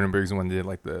 David Cronenberg's the one that did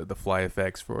like the fly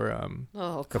effects for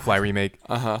Oh, the Fly remake.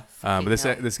 Uh-huh. But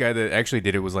this guy that actually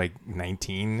did it was like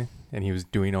 19, and he was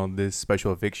doing all this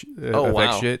special effects Oh,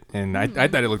 wow. shit. And I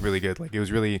thought it looked really good. Like it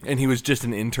was really And he was just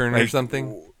an intern or Like,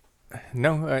 something.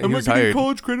 no. He Am I was getting hired.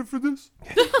 college credit for this?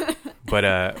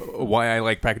 But why I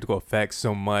like practical effects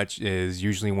so much is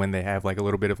usually when they have like a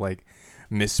little bit of like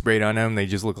mist sprayed on them, they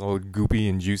just look all goopy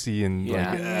and juicy and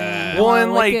Yeah. like, Well, I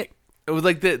and like like it. it was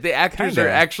like the actors Kinda.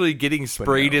 are actually getting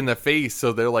sprayed no. in the face,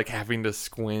 so they're like having to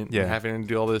squint, Yeah. and having to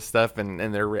do all this stuff, and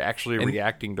they're actually And-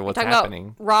 reacting to what's talking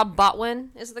happening. about Rob Botwin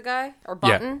is the guy or Yeah,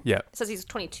 Botton? yeah. It says he's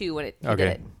 22 when he Okay. did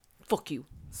it. Fuck you.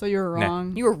 So you're Nah.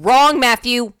 wrong. You were wrong,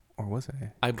 Matthew. or was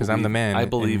I? I Because I'm the believe- man. I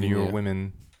believe and in you you. were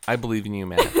women. I believe in you,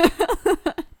 man.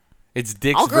 It's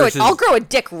dicks I'll grow versus. I'll grow a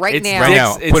dick right it's now. Right dicks,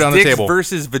 now. It's Put it on the dicks table.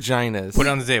 versus vaginas. Put it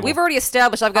on the table. We've already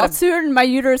established I've I'll got a turn my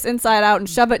uterus inside out and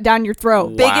shove it down your throat.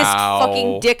 biggest Wow.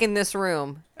 fucking dick in this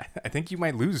room. I think you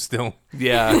might lose still.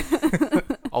 Yeah.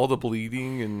 All the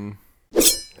bleeding and.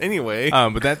 Anyway.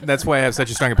 But that's why I have such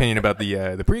a strong opinion about the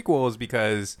prequels,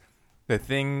 because the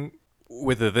thing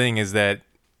with the thing is that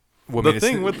what The made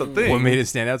thing it, with the thing. what made it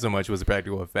stand out so much was the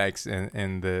practical effects,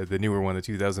 and the newer one, the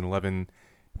 2011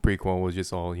 prequel, was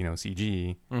just all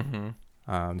CG. Mm-hmm.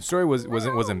 The story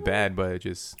wasn't bad, but it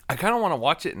just I kind of want to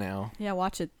watch it now. Yeah,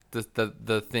 watch it.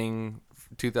 The thing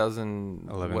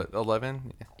 2011. What,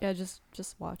 11? Yeah, just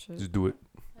watch it. just do it.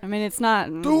 I mean, it's not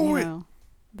Do it.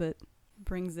 but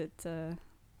brings it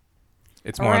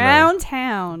It's more around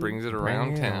town. Brings it on the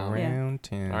around town. Around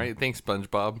town. All right, thanks,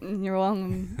 SpongeBob. You're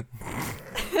welcome.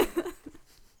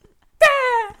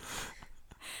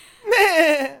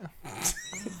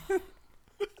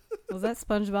 Was that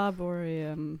SpongeBob or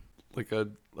a Like a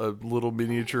little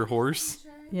miniature horse?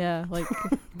 yeah, like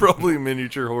Probably a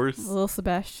miniature horse. little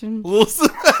Sebastian? Little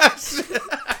Sebastian.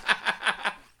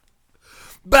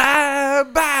 Bye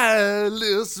bye,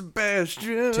 little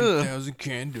Sebastian. 10,000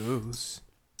 candles.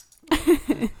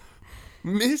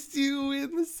 Missed you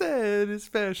in the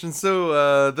saddest fashion.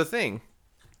 So, The Thing.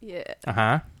 Yeah.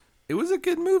 Uh-huh. It was a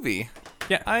good movie.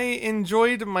 Yeah. I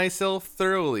enjoyed myself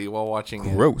thoroughly while watching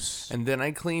it. Gross. And then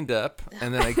I cleaned up,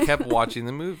 and then I kept watching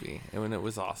the movie, and it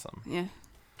was awesome. Yeah.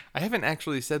 I haven't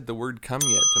actually said the word come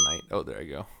yet tonight. Oh, there I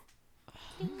go.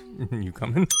 You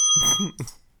coming?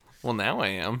 Well, now I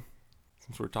am,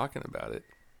 since we're talking about it.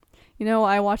 You know,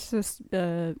 I watched this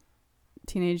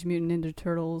Teenage Mutant Ninja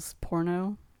Turtles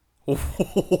porno.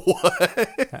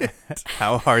 What?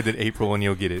 How hard did April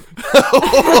O'Neil get it?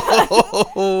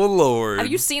 Oh, Lord. Have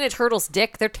you seen a turtle's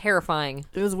dick? They're terrifying.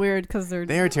 It was weird because their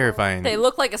They are terrifying. They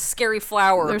look like a scary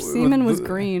flower. semen was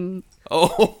green.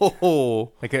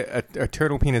 Oh. Like a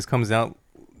turtle penis comes out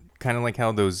kind of like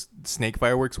how those snake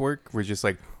fireworks work. Where it's just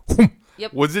like,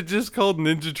 Was it just called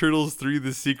Ninja Turtles 3: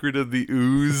 The Secret of the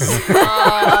Ooze?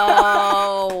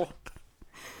 Oh.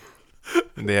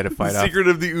 they had to fight The off. Secret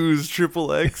of the Ooze,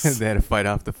 Triple X. They had to fight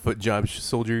off the foot job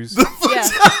soldiers. Yeah.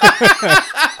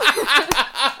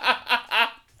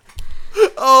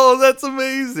 Oh, that's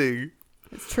amazing.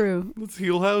 It's true. That's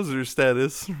Heel Hauser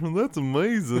status. That's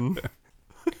amazing.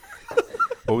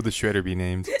 What would the shredder be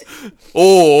named?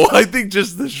 Oh, I think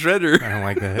just the Shredder. I don't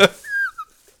like that.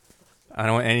 I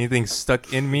don't want anything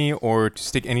stuck in me or to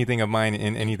stick anything of mine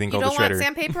in anything You called don't the shredder. want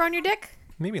sandpaper on your dick?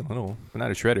 Maybe a little, but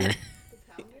not a shredder.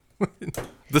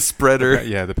 The Spreader.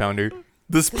 Yeah, the pounder.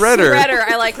 The Spreader. Spreader,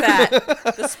 I like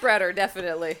that. The spreader,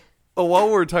 definitely. Oh, while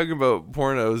we're talking about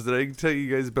pornos, did I tell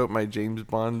you guys about my James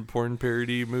Bond porn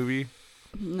parody movie?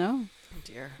 No. Oh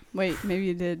dear. Wait, maybe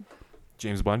you did.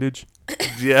 James Bondage.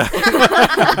 Yeah.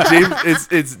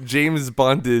 It's James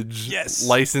Bondage. Yes.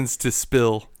 License to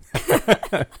spill.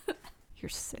 You're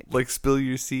sick. Like spill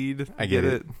your seed. I get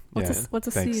it. What's Yeah. what's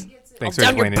a Thanks. seed? Thanks for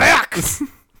Down your explaining. back!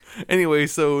 Anyway,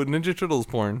 so Ninja Turtles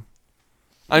porn.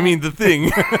 I mean, The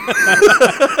Thing.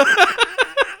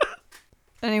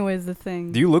 Anyways, The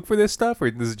Thing. Do you look for this stuff, or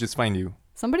does it just find you?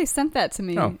 Somebody sent that to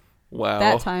me Oh. Wow.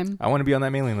 that time. I want to be on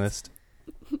that mailing list.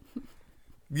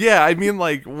 Yeah, I mean,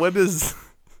 like, what is...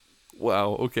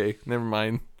 Wow, okay, never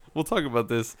mind. We'll talk about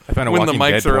this I found a when the Walking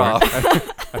mics Dead are porn.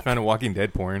 off. I found a Walking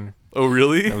Dead porn. Oh,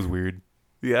 really? That was weird.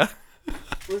 Yeah.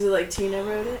 Was it like Tina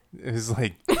wrote it? It was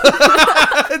like,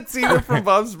 Tina from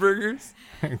Bob's Burgers.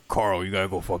 Carl, you gotta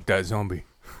go fuck that zombie.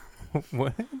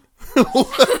 What?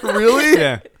 Really?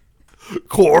 Yeah.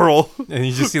 Coral. And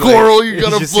you just see Coral, like, you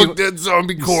gotta just see- fuck that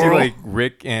zombie you Coral. see like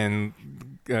Rick and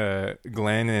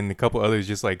Glenn and a couple others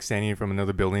just like standing from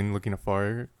another building looking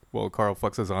afar while Carl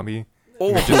fucks a zombie.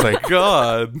 Oh, just like,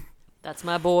 God. That's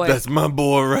my boy. That's my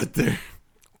boy right there.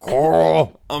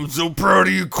 Coral. I'm so proud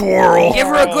of you, Coral. Give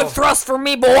her a good thrust for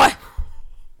me, boy.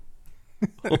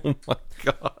 Oh, my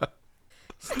God.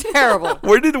 Terrible.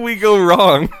 Where did we go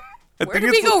wrong? Where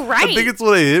did we go right? I think it's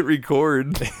when I hit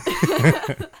record.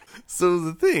 So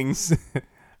the things.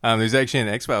 There's actually an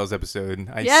X-Files episode.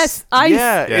 Yes, Yeah,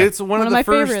 Yeah. it's one of the my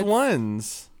first favorites.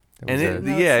 ones. That And was it, a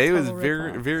No, yeah, it's it a was total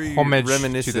very, ripoff. very homage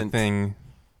reminiscent. to the thing.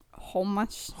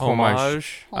 Homage.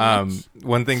 Homage.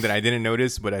 One thing that I didn't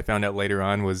notice, but I found out later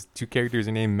on, was two characters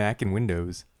are named Mac and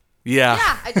Windows. Yeah.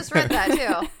 Yeah, I just read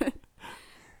that too.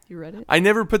 You read it? I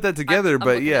never put that together, I'm but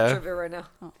looking at yeah. trivia right now.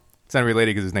 It's not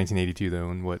related because it's 1982 though,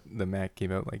 and what the Mac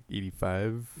came out like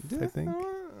 85, I think.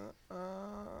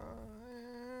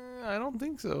 I don't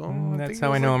think so. That's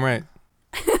how I know I'm right.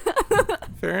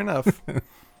 Fair enough.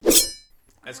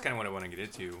 That's kind of what I want to get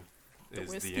into. Is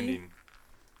the whiskey? ending?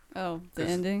 Oh, the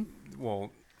 'Cause- ending?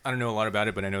 Well, I don't know a lot about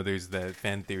it, but I know there's the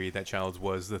fan theory that Childs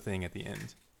was the thing at the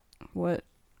end. What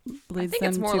I leads think them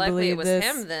it's more to likely believe it was this?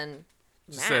 him than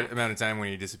Just Mac. that amount of time when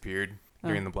he disappeared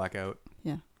during Oh. the blackout.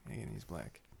 Yeah. And he's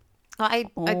black.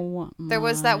 There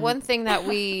was that one thing that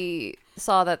we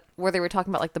saw that where they were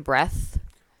talking about like the breath.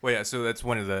 Well, yeah. So that's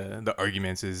one of the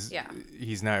arguments is Yeah.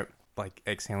 he's not like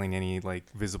exhaling any like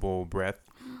visible breath.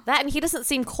 That and he doesn't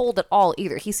seem cold at all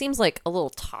either. He seems like a little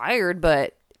tired,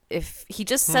 but if he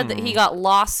just said that he got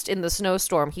lost in the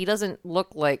snowstorm, he doesn't look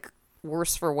like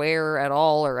worse for wear at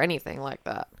all or anything like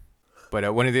that.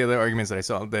 But one of the other arguments that I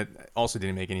saw that also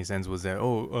didn't make any sense was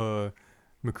that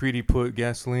McCready put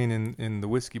gasoline in the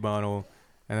whiskey bottle,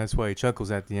 and that's why he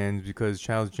chuckles at the end because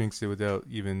Childs drinks it without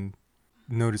even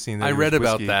noticing that I it was read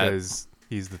about whiskey that. because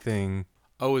he's the thing.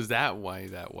 Oh, is that why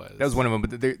that was? That was one of them,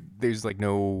 but there's like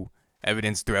no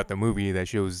evidence throughout the movie that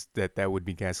shows that would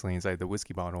be gasoline inside the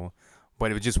whiskey bottle.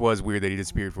 But it just was weird that he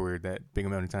disappeared for that big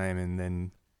amount of time, and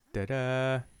then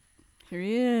da-da. Here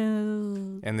he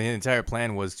is. And the entire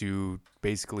plan was to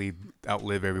basically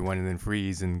outlive everyone and then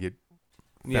freeze and get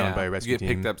found by a rescue get team.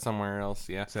 picked up somewhere else.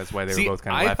 Yeah, So that's why they were both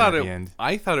kind of laughing at the end.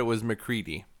 I thought it was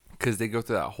McCready because they go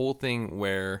through that whole thing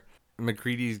where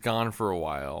McCready's gone for a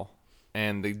while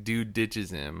and the dude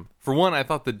ditches him. For one, I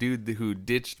thought the dude who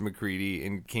ditched McCready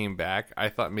and came back, I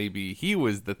thought maybe he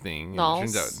was the thing. And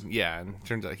it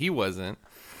turns out he wasn't.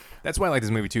 That's why I like this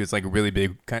movie too. It's like a really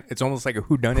big. It's almost like a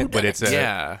whodunit, but it's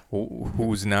a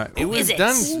who's not. It was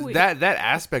done. That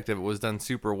aspect of it was done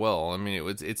super well. I mean,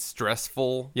 it's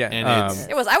stressful. Yeah, and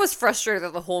I was frustrated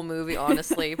at the whole movie,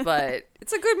 honestly, but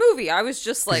it's a good movie. I was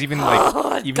just like, even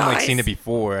guys. seeing it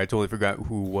before, I totally forgot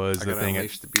who was the thing.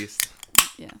 Unleash the beast.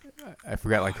 Yeah. I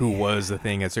forgot like who was the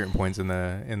thing at certain points in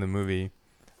the movie.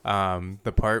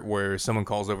 The part where someone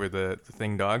calls over the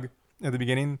thing dog at the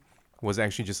beginning was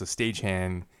actually just a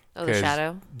stagehand. Oh, the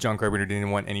shadow? John Carpenter didn't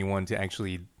want anyone to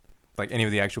actually, like any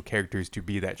of the actual characters to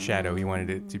be that shadow. He wanted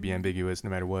it to be ambiguous no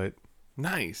matter what.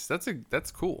 Nice.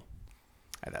 That's cool.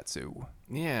 I thought so.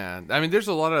 Yeah. I mean, there's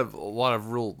a lot of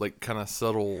real like kind of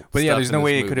subtle. But yeah, stuff there's in no this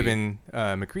way it movie. could have been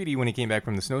McCready when he came back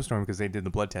from the snowstorm because they did the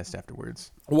blood test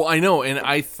afterwards. Well, I know, and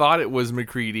I thought it was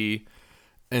McCready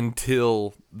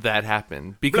until that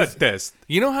happened because Blood test.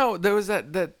 you know how there was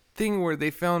that thing where they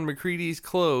found McCready's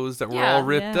clothes that were all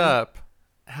ripped up.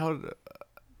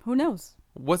 Who knows?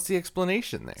 What's the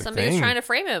explanation there? Somebody's trying to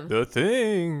frame him. The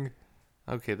thing.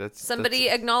 Okay, Somebody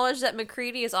acknowledged that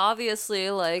McCready is obviously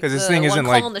like because this the thing one isn't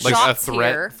calling the like a shots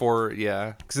threat here. for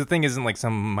Because the thing isn't like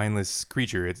some mindless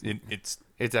creature. It's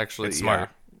actually it's smart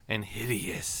and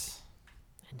hideous.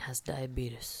 And has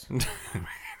diabetes.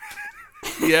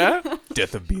 Yeah,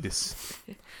 Death of Beatus.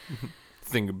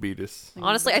 Thingabeatus.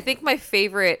 Honestly, I think my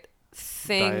favorite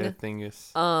thing,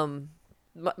 Diathingus.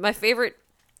 my favorite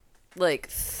like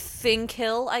thing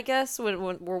kill, I guess,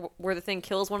 where the thing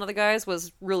kills one of the guys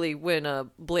was really when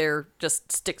Blair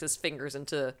just sticks his fingers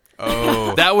into.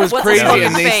 Oh, that was What's crazy, his fucking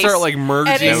and they face? start like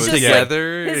merging And it's just,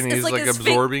 together, like, and he's like his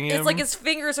absorbing him. It's like his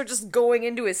fingers are just going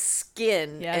into his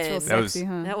skin. Yeah, it's real and sexy,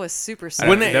 huh? that was super I sexy.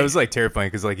 don't know, that was like terrifying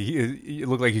because like it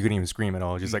looked like he couldn't even scream at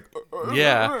all. Just like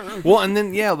yeah. Well, and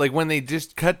then like when they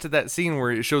just cut to that scene where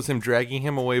it shows him dragging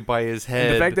him away by his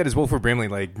head. the fact that it's Wilford Brimley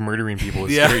like murdering people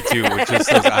is Yeah. scary too. With just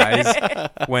those eyes.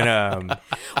 When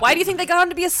Why do you think they got him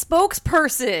to be a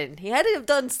spokesperson? He had to have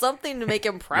done something to make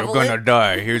him you're prevalent. gonna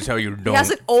die. Here's how you He don't.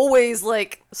 hasn't always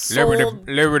like sold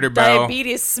Liberty Bell.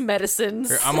 diabetes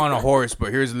medicines. I'm on a horse,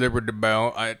 but here's Liberty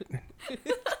Bell.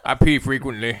 I pee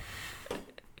frequently.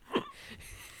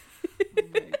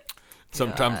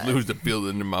 sometimes lose the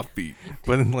feeling in my feet.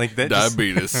 But like that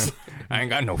Diabetes. I ain't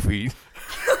got no feet.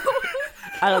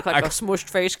 I look like a smushed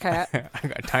face cat. I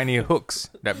got tiny hooks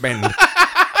that bend.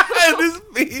 And his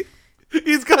feet.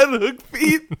 He's got hook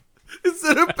feet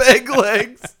instead of peg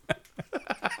legs.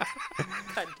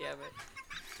 God damn it.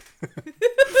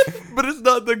 But it's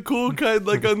not the cool kind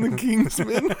like on the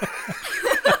Kingsman.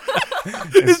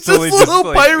 It's just little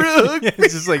like, pirate hook. Yeah,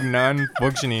 it's just like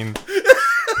non-functioning.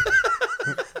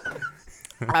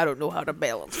 I don't know how to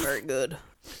balance very good.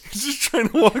 He's just trying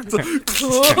to walk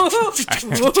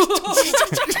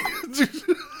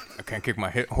I can't kick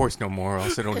my horse no more, or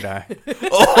else it'll die.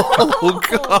 Oh,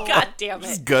 God. God damn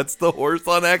Just it. guts the horse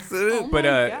on accident.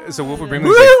 But so Wilford Brimley,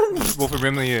 Wilford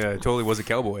Brimley totally was a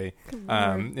cowboy.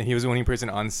 And he was the only person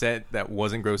on set that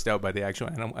wasn't grossed out by the actual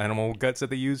animal guts that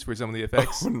they used for some of the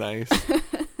effects. Oh, nice.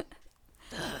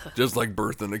 Just like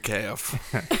birthing a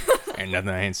calf. And nothing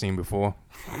I ain't seen before.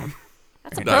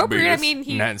 That's appropriate. I mean,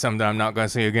 he. Not something I'm not gonna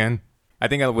see again. I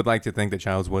think I would like to think that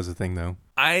Childs was a thing, though.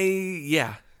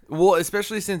 Yeah. Well,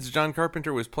 especially since John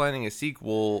Carpenter was planning a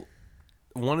sequel,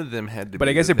 one of them had to be. But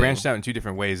I guess the it branched thing. out in two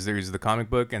different ways. There's the comic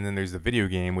book, and then there's the video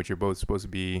game, which are both supposed to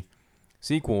be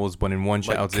sequels. But in one,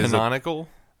 Like Childs canonical?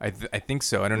 I think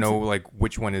so. I don't know like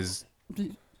which one is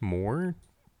more,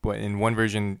 but in one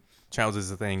version, Childs is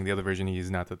the thing. The other version, he is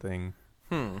not the thing.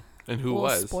 And who Well,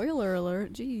 was? spoiler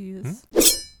alert. Jeez.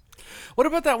 What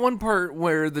about that one part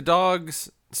where the dogs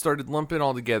started lumping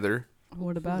all together?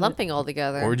 What about Lumping all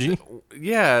together. Orgy?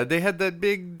 Yeah, they had that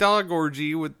big dog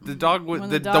orgy with the dog with When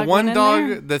the the dog one went in dog,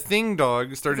 there? the thing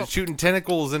dog started shooting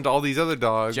tentacles into all these other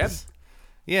dogs. Jeb?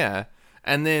 Yeah.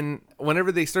 And then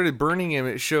whenever they started burning him,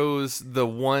 it shows the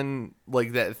one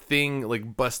like that thing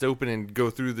like bust open and go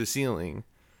through the ceiling.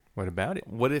 What about it?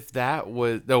 What if that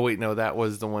was? Oh wait, no, that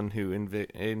was the one who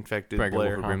infected Probably Blair.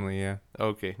 Wilford Huh? Brimley, yeah.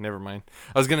 Okay, never mind.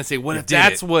 I was gonna say, what if did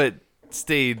that's it. what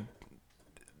stayed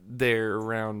there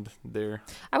around there?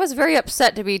 I was very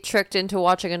upset to be tricked into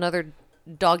watching another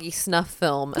doggy snuff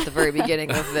film at the very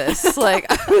beginning of this. Like,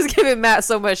 I was giving Matt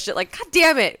so much shit. Like, God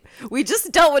damn it. We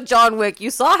just dealt with John Wick. You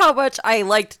saw how much I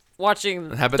liked watching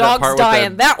How about that dogs part die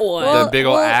with in that one. the big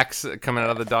old axe coming out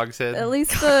of the dog's head? At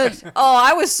least the Oh,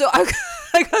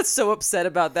 I got so upset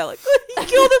about that. Like, he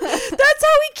killed him. That's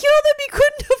how he killed him. He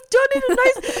couldn't have done it a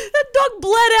nice. That dog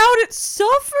bled out. It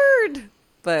suffered.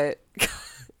 But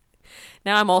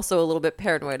now I'm also a little bit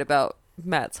paranoid about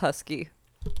Matt's husky.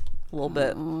 A little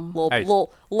bit.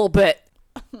 Little bit.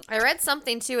 I read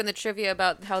something too in the trivia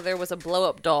about how there was a blow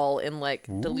up doll in like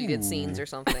deleted scenes or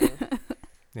something.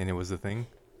 And it was the thing.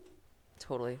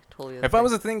 Totally. If I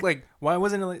was a thing, like, why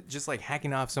wasn't it just like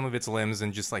hacking off some of its limbs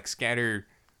and just like scatter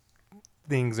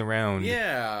things around?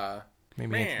 Yeah.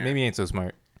 Maybe it ain't so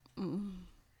smart.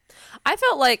 I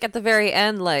felt like at the very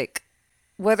end, like,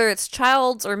 whether it's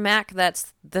Childs or Mac,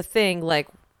 that's the thing. Like,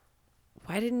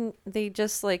 why didn't they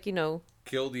just, like, you know,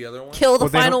 Kill the other one? kill the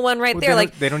final one right there?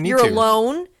 Like, they don't need you're to.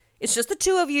 alone. It's just the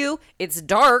two of you. It's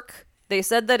dark. They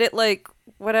said that it, like,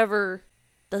 whatever,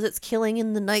 does its killing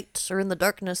in the night or in the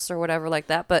darkness or whatever like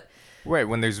that. But Right,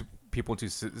 when there's people to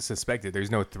suspect it,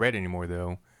 there's no threat anymore,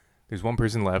 though. There's one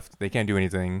person left. They can't do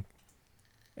anything.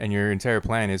 And your entire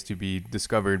plan is to be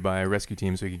discovered by a rescue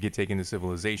team so you can get taken to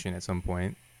civilization at some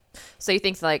point. so you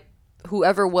think, like,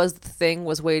 whoever was the thing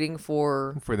was waiting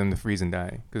for them to freeze and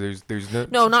die. Because there's no...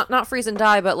 No, not freeze and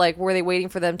die, but like, were they waiting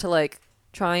for them to like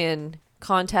try and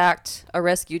contact a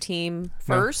rescue team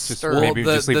first? Just, or maybe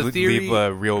Well, just the leave theory-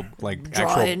 a real, like, draw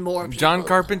actual in more people? John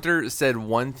Carpenter said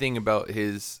one thing about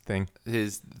his thing.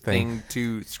 thing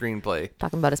to screenplay,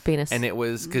 Talking about his penis. and it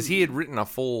was because he had written a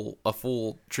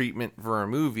full treatment for a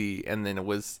movie, and then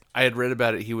I had read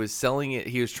about it. He was selling it.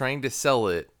 He was trying to sell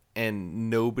it, and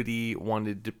nobody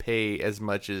wanted to pay as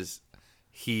much as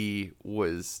he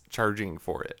was charging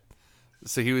for it.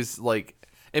 So he was like,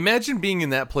 imagine being in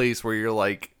that place where you're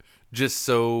like just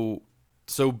so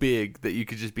big that you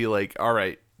could just be like, all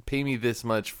right, pay me this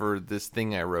much for this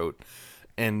thing I wrote,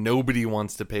 and nobody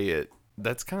wants to pay it.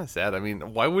 That's kind of sad. I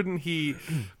mean, why wouldn't he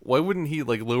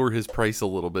like lower his price a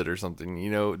little bit or something,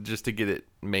 you know, just to get it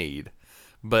made?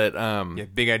 But Yeah,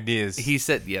 big ideas. he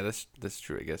said, yeah, that's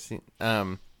true, I guess.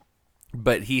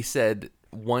 But he said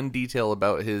one detail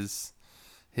about his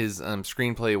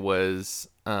screenplay was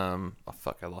I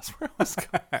lost where I was going.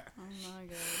 oh my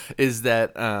god. Is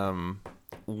that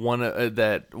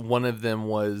one of them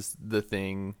was the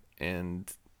thing,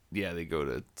 and yeah, they go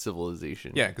to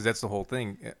civilization. Yeah, because that's the whole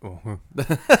thing.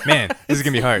 Man, this is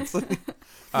going to be hard.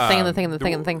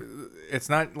 the thing. It's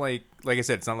not like I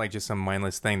said, it's not like just some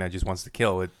mindless thing that just wants to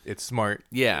kill. It's smart.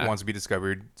 Yeah. It wants to be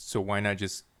discovered. So why not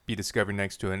just be discovered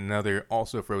next to another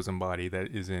also frozen body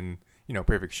that is in, you know,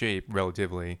 perfect shape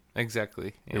relatively?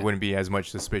 Exactly. Yeah. There wouldn't be as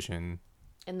much suspicion.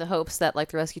 In the hopes that like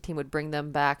the rescue team would bring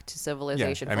them back to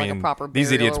civilization Yeah, for like a proper burial.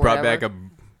 these idiots or brought whatever. back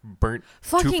a burnt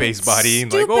Fucking Two-Face body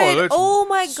and stupid. like, let's Oh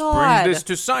my god. bring this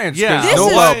to science. Yeah. 'cause This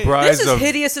Nobel is- Prize This is of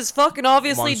hideous as fuck and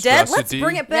obviously dead. Let's monstrosity.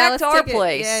 bring it Yeah, back let's to our take it.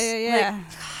 place. Yeah.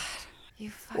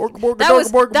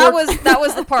 That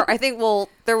was the part. I think. Well,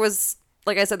 there was,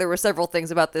 like I said, there were several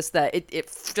things about this that it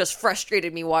just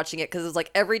frustrated me watching it, because it's like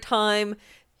every time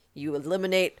you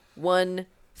eliminate one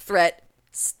threat,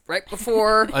 right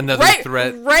before Another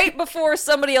threat. right before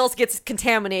somebody else gets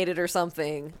contaminated or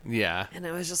something, Yeah. and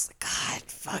I was just like, God,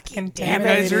 fucking You damn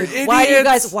guys it! are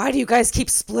Why do you guys keep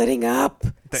splitting up?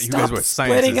 That you Stop guys were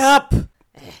splitting scientists. up.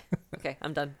 Okay,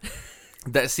 I'm done.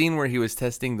 That scene where he was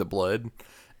testing the blood,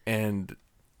 and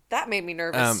That made me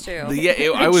nervous too.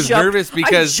 I was nervous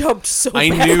because I jumped so I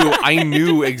bad. I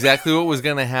knew exactly what was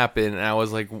gonna happen, and I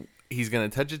was like, he's gonna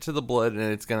touch it to the blood, and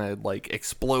it's gonna like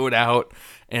explode out,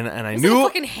 and I It's knew like a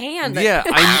fucking hand. Yeah,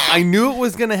 I knew it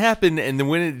was gonna happen, and then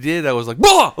when it did, I was like,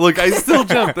 "Bah!" Like I still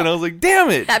jumped, and I was like,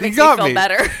 "Damn it, That you makes me got feel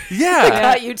better. I Yeah,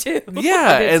 got you too.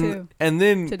 yeah, I did and too. and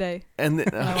then Today. and then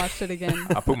I watched it again.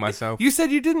 I put myself. you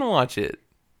said you didn't watch it.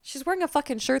 She's wearing a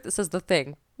fucking shirt that says The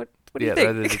Thing. What do Yeah, you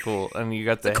think? that is cool. And you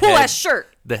got the Cool head, ass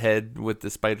shirt. the head with the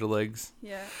spider legs.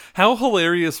 Yeah. How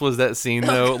hilarious was that scene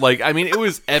though? Like, I mean, it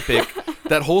was epic.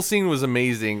 That whole scene was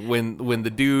amazing when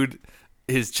the dude,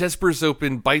 his chest bursts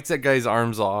open, bites that guy's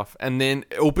arms off, and then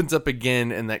it opens up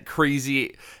again, and that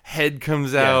crazy head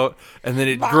comes out, and then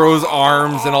it grows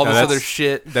arms and all this other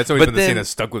shit. That's always been the scene that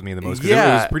stuck with me the most. Because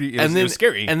it was pretty. It was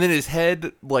scary. And then his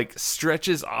head like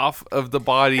stretches off of the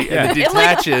body Yeah. and it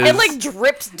detaches. It like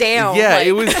dripped down. Yeah, like-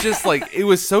 it was just like it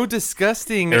was so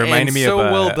disgusting. It reminded and me so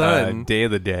of well done. Day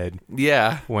of the Dead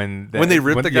Yeah, when they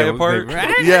ripped the guy apart.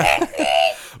 they- Yeah,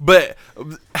 But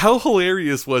how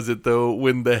hilarious was it though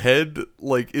when the head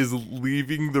like is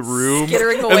leaving the room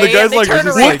Skittering and away, the guy's and they like, turn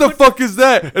 "What around." the fuck is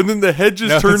that?" And then the head just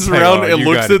No, turns it's like, around "Oh, and you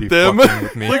looks gotta at be them. fucking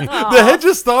with me." Like the head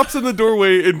just stops in the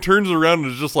doorway and turns around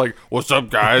and is just like, "What's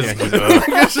up, guys?" Yeah, he's,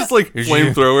 It's just like Is you-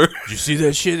 flamethrower. Did you see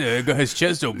that shit? That guy's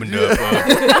chest opened up.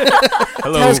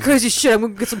 Hello, That was crazy shit. I'm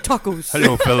gonna get some tacos.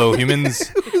 hello, fellow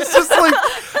humans. It's just like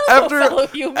after fellow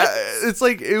humans. it's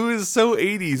like it was so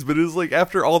 80s, but it was like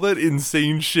after all that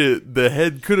insane shit, the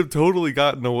head could have totally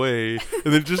gotten away,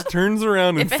 and it just turns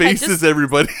around and If it had faces just-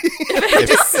 everybody.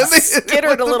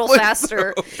 Skittered a little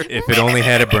faster. If it only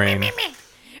had a brain.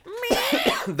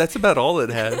 That's about all it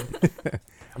had.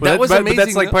 That was but amazing,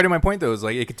 that's like though. part of my point, though. Is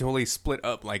like it could totally split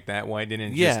up like that. Why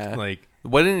didn't it Yeah. just like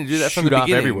Why didn't it do that from shoot the off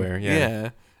beginning? everywhere? Yeah.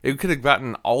 It could have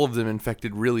gotten all of them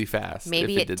infected really fast.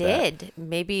 Maybe if it that. did.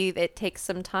 Maybe it takes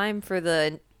some time for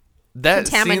the That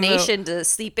scene, though- contamination to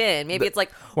seep in. Maybe it's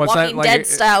like Well, it's not Walking like Dead it-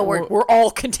 style, where well- we're all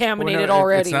well, contaminated no,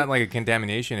 already. It's not like a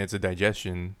contamination. It's a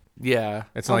digestion. yeah,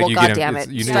 It's Oh, not well, like you God get damn a, it!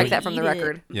 You Strike know, that from the Eat it.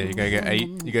 record. Yeah, you gotta get ate.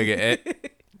 You gotta get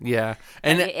ate. yeah,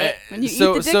 and When you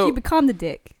so eat the dick, so you become the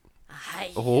dick.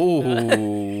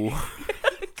 oh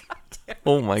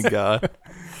oh my god,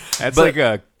 That's But- like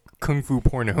a kung fu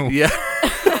porno. yeah.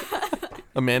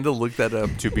 Amanda looked that up.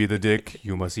 To be the dick,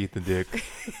 you must eat the dick.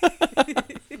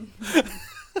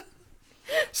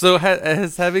 So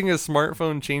has having a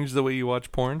smartphone changed the way you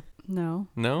watch porn? No.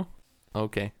 No?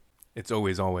 Okay. It's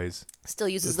always. Still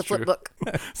uses That's the flip true.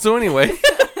 book. So anyway,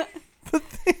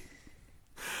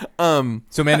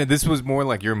 So, man, this was more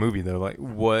like your movie, though. Like,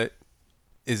 what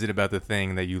is it about the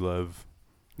Thing that you love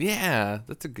yeah,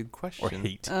 that's a good or question.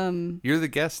 hate? You're the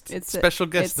guest, It's special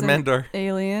guest, it's an Amanda.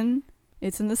 alien.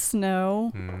 It's in the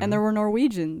snow, Hmm. and there were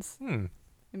Norwegians. Hmm.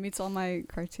 It meets all my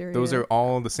criteria. Those are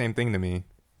all the same thing to me.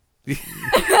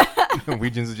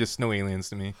 Norwegians are just snow aliens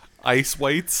to me. Ice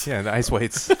whites. Yeah, the ice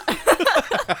whites.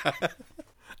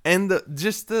 And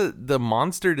the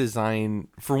monster design,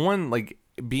 for one, like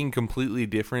being completely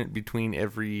different between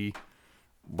every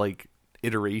like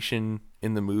iteration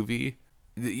in the movie.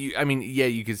 I mean, yeah,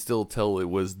 you could still tell it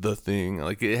was the Thing.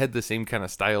 Like it had the same kind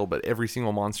of style, but every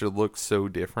single monster looks so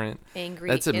different. Angry,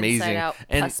 That's amazing. inside out,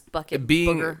 And pus bucket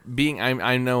being booger.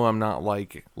 I know I'm not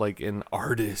like an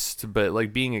artist, but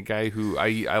like being a guy who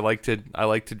I like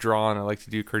to draw and I like to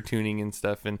do cartooning and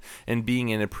stuff, and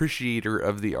being an appreciator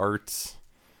of the arts.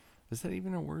 Is that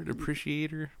even a word?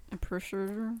 Appreciator?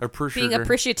 Appreciator? Appreciator. Being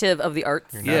appreciative of the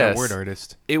arts. You're not Yes. a word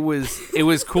artist. It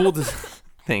was cool to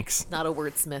thanks. Not a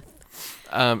wordsmith.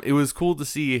 It was cool to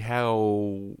see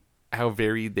how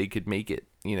varied they could make it,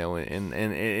 you know, and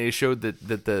it showed that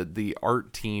the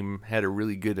art team had a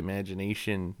really good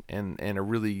imagination and a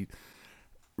really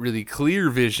clear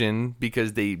vision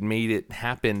because they made it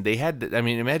happen. They had to, I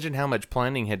mean, imagine how much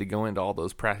planning had to go into all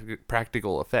those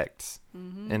practical effects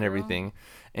and everything.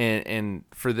 And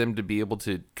for them to be able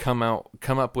to come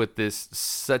up with this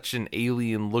such an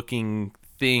alien looking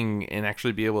thing and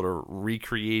actually be able to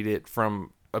recreate it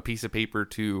from a piece of paper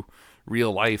to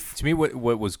real life. To me, what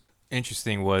was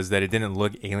interesting was that it didn't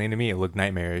look alien to me. It looked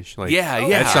nightmarish. Like, Yeah,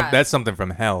 That's something from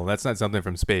hell. That's not something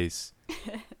from space.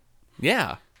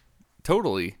 Yeah,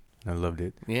 totally. I loved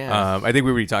it. Yeah. I think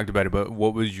we already talked about it, but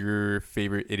what was your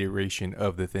favorite iteration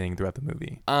of the Thing throughout the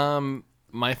movie?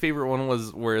 My favorite one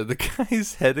was where the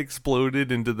guy's head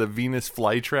exploded into the Venus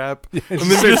flytrap, and And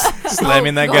then just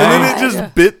slamming that and then guy. it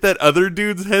just bit that other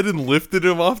dude's head and lifted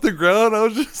him off the ground. I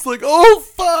was just like, "Oh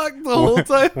fuck!" the whole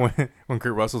time. when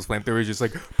Kurt Russell's flamethrower is just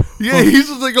like, Yeah, he's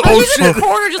just like, "Oh He's in shit!" the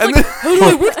corner just And like, then- how do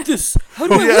I work this? How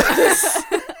do I Yeah. work this?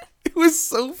 It was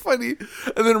so funny.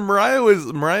 And then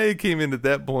Mariah came in at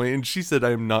that point and she said,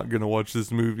 "I'm not gonna watch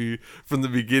this movie from the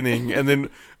beginning." And then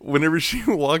whenever she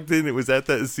walked in, it was at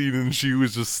that scene and she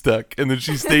was just stuck. And then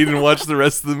she stayed and watched the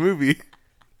rest of the movie.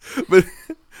 But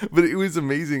it was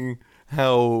amazing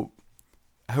how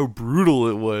brutal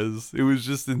it was. It was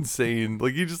just insane.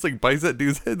 Like he just like bites that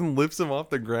dude's head and lifts him off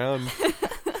the ground.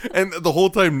 And the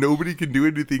whole time nobody can do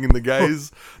anything, and the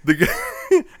guys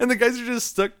are just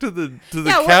stuck to the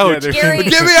Yeah, couch. what, Gary-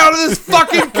 Get me out of this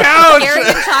fucking couch! Gary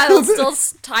and Child still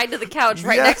tied to the couch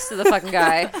right Yeah. next to the fucking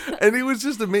guy. And it was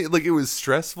just amazing. Like it was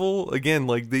stressful. Again,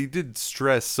 like they did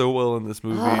stress so well in this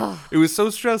movie. It was so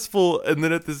stressful, and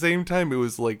then at the same time, it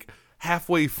was like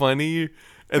halfway funny,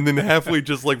 and then halfway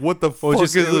just like, what the fuck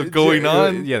is going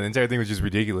on? Yeah, the entire thing was just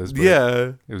ridiculous. But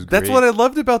Yeah, it was that's great. what I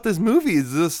loved about this movie.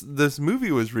 Is this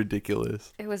movie was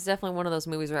ridiculous. It was definitely one of those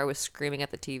movies where I was screaming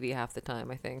at the TV half the time,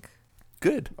 I think.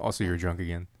 Good. Also, you're drunk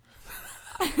again.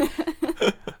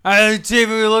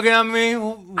 TV looking at me. I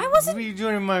wasn't. What are you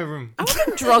doing in my room? I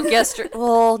wasn't drunk yesterday.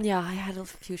 Well, yeah, I had a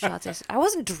few shots yesterday. I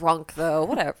wasn't drunk though.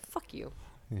 Whatever. Fuck you.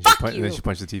 Fuck you. Then she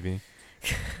punched the TV.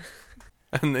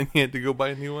 And then he had to go buy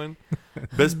a new one.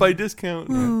 Best Buy discount.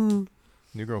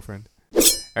 New girlfriend. All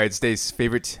right, Stace,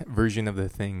 favorite version of the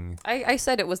thing. I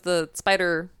said it was the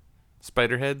Spider-Man.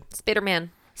 Spiderhead.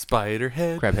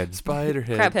 Spiderhead. Crabhead.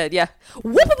 Spiderhead. Crabhead, yeah. Whoop,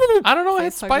 whoop, whoop, whoop. I don't know. It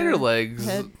had Facehugger spider legs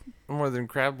head. more than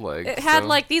crab legs. It had so-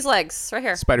 like these legs right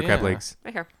here. Spider crab Yeah. legs.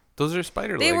 Right here. Those are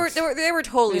spider They legs. were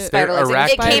totally They're spider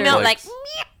legs. It came arachnid out like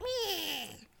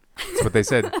legs. That's what they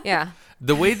said. yeah.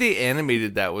 The way they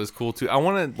animated that was cool too. I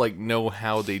want to like know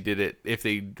how they did it. If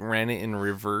they ran it in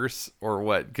reverse or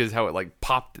what? Because how it like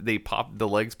popped. They popped. The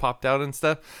legs popped out and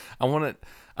stuff. I want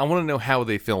to know how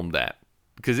they filmed that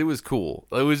because it was cool.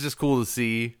 It was just cool to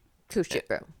see. Cool shit,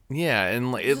 bro. Yeah,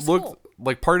 and like, it This is looked cool.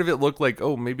 like part of it looked like,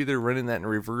 oh, maybe they're running that in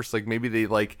reverse. Like maybe they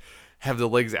like have the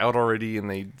legs out already and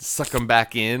they suck them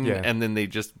back in, Yeah. and then they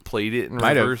just played it in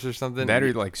Might have. reverse or something. That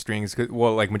or like strings.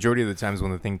 Well, like majority of the times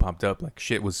when the thing popped up, like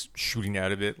shit was shooting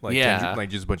out of it. Like Yeah. like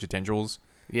just a bunch of tendrils.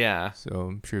 yeah, So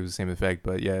I'm sure it was the same effect,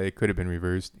 but yeah, it could have been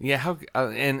reversed. yeah. How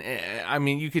and I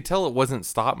mean, you could tell it wasn't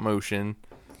stop motion.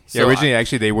 Yeah, originally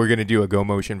actually they were gonna do a go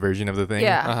motion version of the thing.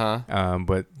 Yeah.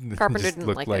 But Carpenter just didn't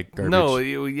looked like like it. garbage. No,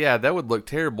 yeah, that would look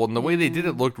terrible. And the way they did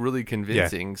it looked really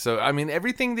convincing. So I mean,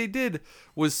 everything they did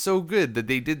was so good that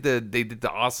they did the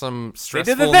awesome They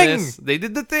did the stressfulness. thing! They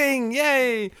did the thing.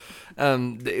 Yay!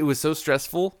 It was so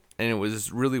stressful and it was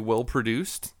really well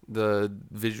produced. The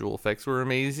visual effects were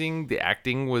amazing. The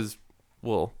acting was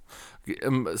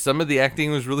some of the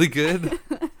acting was really good.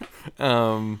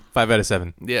 5 out of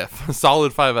 7. Yeah,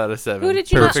 solid 5 out of 7. Who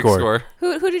did you Perfect not- score.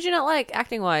 Who did you not like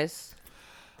acting wise?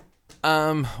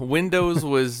 Windows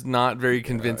was not very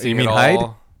convincing. You mean at Hyde?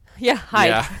 all. Yeah, Hyde.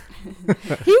 Yeah.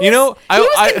 He was, You know, he was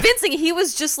I convincing. He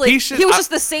was just like He he, should- was I- just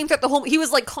the same throughout the whole. He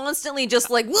was like constantly just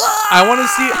like. I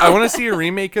want to see a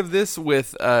remake of this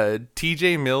with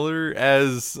T.J. Miller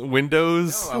as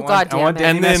Windows. Oh, God I want damn it.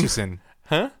 Danny And then- Masterson.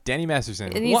 Huh? Danny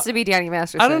Masterson. It needs to be Danny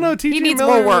Masterson. I don't know. T.J. He needs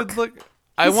Miller more work. would look.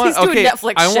 I He's- want he's doing okay.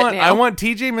 Netflix I shit want now. I want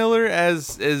T.J. Miller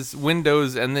as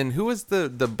Windows, and then who was the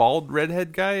bald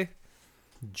redhead guy?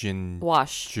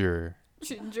 Wash. Ginger.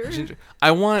 Ginger.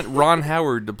 I want Ron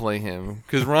Howard to play him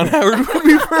because Ron Howard would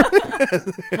be.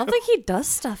 I don't think he does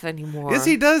stuff anymore. Yes,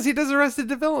 he does. He does Arrested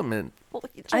Development. Well,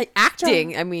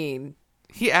 acting. I mean,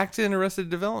 He acted in Arrested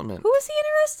Development. who is he in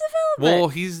Arrested Development? Well,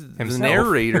 he's the Himself.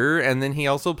 narrator, and then he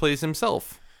also plays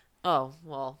himself. Oh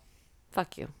well,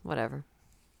 fuck you. Whatever.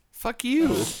 Fuck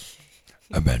you.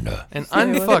 Amanda. And So it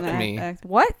wasn't unfuck me.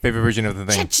 What? Favorite version of the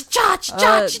thing.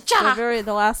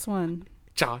 The last one.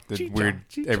 The weird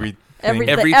everything.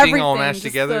 Everything all everything, mashed just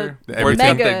together. The Where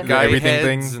everything- the guy everything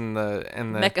heads thing.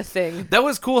 and the Mecha thing. That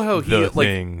was cool how he The like.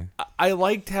 thing. I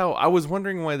liked how I was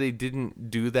wondering why they didn't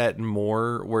do that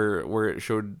more, where it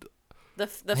showed The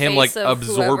him face like of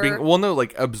absorbing. whoever. Well, no,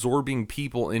 like absorbing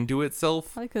people into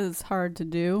itself. Probably because it's hard to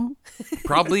do.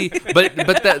 Probably,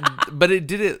 but it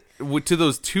did it to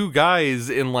those two guys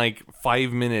in like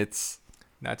 5 minutes.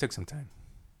 No, it took some time.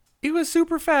 It was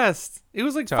super fast. It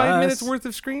was like To 5 us. minutes worth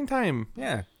of screen time.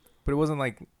 Yeah, but it wasn't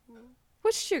like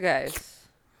Which two guys?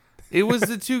 It was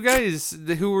the two guys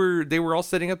who were all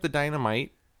setting up the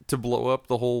dynamite to blow up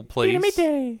the whole place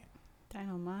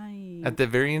Dynamite. at the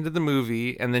very end of the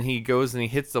movie, and then he goes and he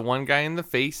hits the one guy in the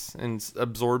face and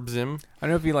absorbs him. I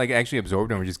don't know if he like actually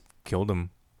absorbed him or just killed him.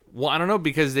 Well, I don't know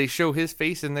because they show his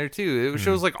face in there too. It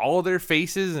shows like all their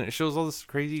faces and it shows all this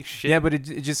crazy shit. Yeah, but it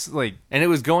just like and it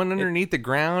was going underneath the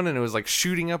ground and it was like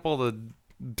shooting up all the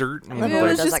dirt. And Maybe It it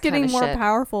was does just that getting kinda more shit.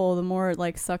 powerful the more it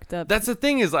like sucked up. That's the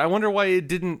thing is, I wonder why it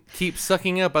didn't keep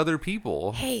sucking up other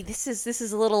people. Hey, this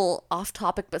is a little off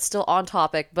topic, but still on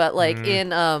topic. But like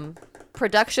in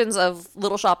productions of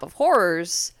Little Shop of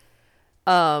Horrors,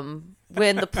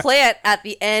 when the plant at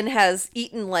the end has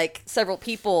eaten like several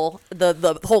people,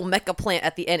 the whole mecha plant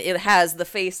at the end, it has the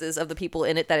faces of the people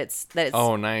in it that it's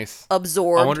Oh, nice.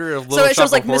 absorbed. I wonder if so Little it shows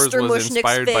Shop like of Horrors Mr. was Mushnick's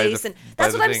inspired by the- face, and by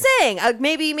that's the what I'm thing.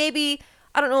 saying. Maybe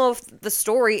I don't know if the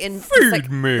story in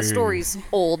me. the story's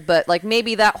old, but like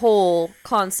maybe that whole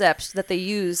concept that they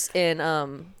use in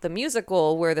the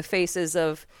musical, where the faces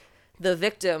of the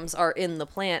victims are in the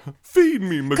plant. Feed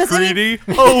me, 'Cause, I mean- McCready.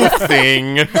 Oh,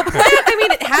 thing. The plant, I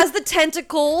mean, it has the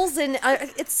tentacles, and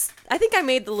it's. I think I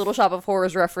made the Little Shop of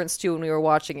Horrors reference too when we were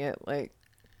watching it, like,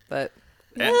 but.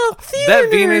 Well, that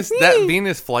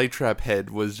Venus flytrap head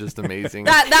was just amazing.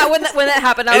 when that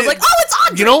happened, I was like, oh, it's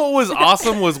Andre. You know what was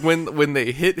awesome was when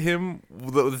they hit him.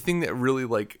 The thing that really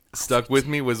like stuck with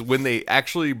me was when they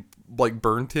actually like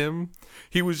burnt him,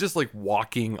 he was just like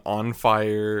walking on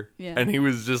fire, Yeah. and he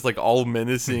was just like all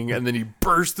menacing, and then he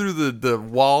burst through the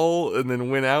wall and then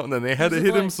went out, and then they had to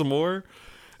hit him some more.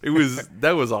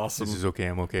 That was awesome. This is okay.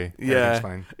 I'm okay. Yeah, Everything's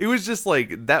fine. it was just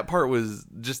like that part was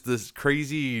just this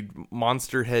crazy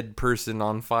monster head person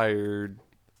on fire,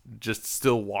 just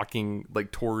still walking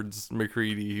like towards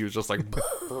McCready. He was just like,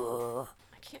 I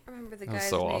can't remember the That was guy's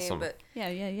so name, awesome. but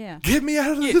Yeah. "Get me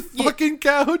out of the fucking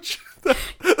couch!"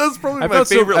 That's probably I my felt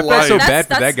favorite I line. felt so That's- bad for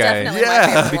that that's guy. definitely my Yeah.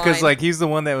 favorite Because line. like he's the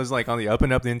one that was like on the up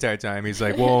and up the entire time. He's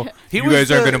like, well, He you was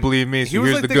guys aren't the- gonna believe me. So he was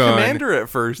here's like the the gun. commander at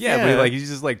first. Yeah, but like he's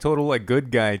just like total like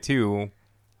good guy too,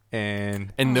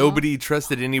 and nobody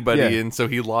trusted anybody, Yeah. and so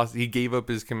he gave up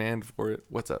his command for it.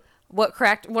 What's up?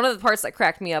 one of the parts that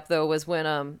cracked me up though was when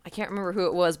I can't remember who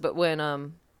it was, but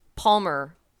when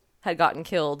Palmer had gotten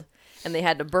killed and they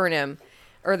had to burn him,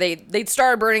 or they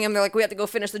started burning him. They're like, we have to go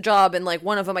finish the job, and like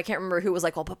one of them, I can't remember who, was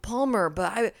like, oh, but Palmer,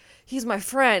 he's my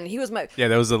friend. He was my yeah,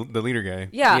 that was the leader guy.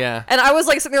 yeah. Yeah. And I was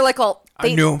like sitting there like, oh,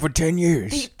 I knew him for 10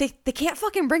 years. they can't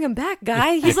fucking bring him back,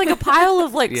 guy. He's like a pile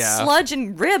of like Yeah. sludge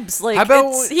and ribs. Like How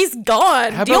about- he's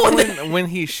gone. How Deal about with it. when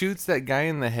he shoots that guy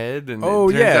in the head, and Oh,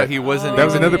 it turns yeah. out he wasn't. That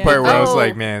was even- another yeah. part where I was Oh.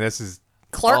 like, man, this is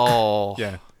Clark. Oh,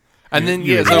 yeah. And then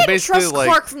You- yeah, you- so I didn't basically trust like,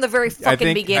 Clark from the very fucking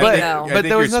think- beginning, but, though. I but think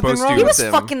there was you're nothing supposed wrong to- He with was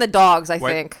him. fucking the dogs, I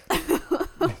What? think.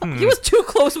 He was too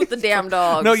close with the damn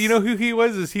dogs. No, you know who he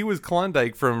was? Is he was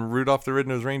Klondike from Rudolph the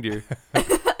Red-Nosed Reindeer.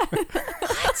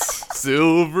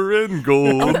 Silver and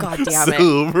gold. Oh, God damn it.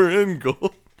 Silver and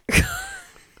gold.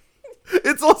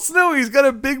 It's all snowy. He's got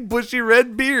a big bushy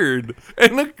red beard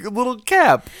and a little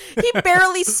cap. He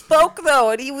barely spoke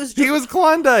though, and he was just. He was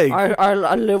Klondike.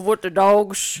 I live with the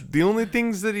dogs. The only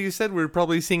things that he said were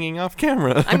probably singing off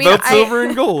camera I mean, about silver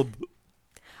and gold.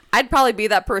 I'd probably be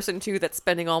that person too that's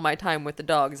spending all my time with the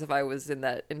dogs if I was in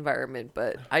that environment.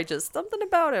 But I just something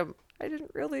about him. I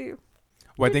didn't really.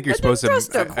 Well, I think you're I didn't supposed to.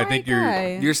 trust him. I think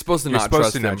Guy. You're supposed to you're not supposed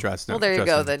trust to him. not trust him. Well, there you Trust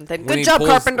go him. then. Then When good he job, pulls,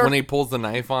 Carpenter. When he pulls the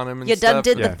knife on him and You done stuff.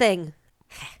 did Yeah. the thing.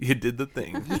 You did the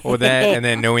thing. Well, that and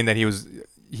then knowing that he was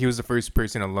the first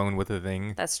person alone with the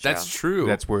thing. That's true. That's true.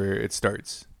 That's where it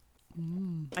starts.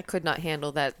 I could not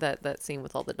handle that scene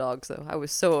with all the dogs though. I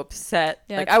was so upset.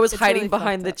 Yeah, like I was it's hiding really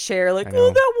behind fucked the up. chair, like, I oh, know.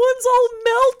 that one's all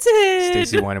melted.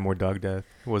 Stacy wanted more dog death.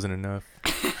 It wasn't enough.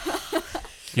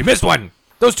 You missed one.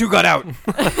 Those two got out.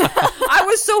 I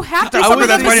was so happy. I some was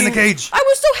of them right in the cage. I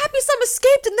was so happy some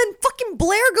escaped, and then fucking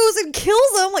Blair goes and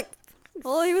kills them. Like,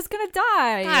 Well, he was gonna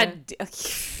die. God.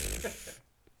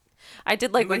 I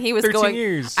did like when he was 13 going.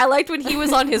 years. I liked when he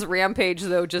was on his rampage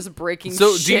though, just breaking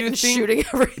So, do shit you and think- shooting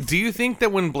everything. Do you think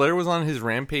that when Blair was on his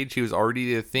rampage, he was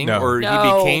already a thing, No. or he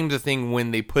No. became the thing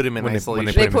when they put him in When they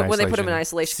isolation? put him in When they put him in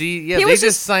isolation. See, yeah, He they was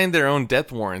just signed their own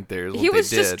death warrant there. Is what He they was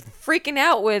did. just freaking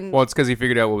out when. Well, it's because he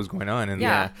figured out what was going on. And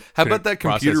Yeah. How couldn't about that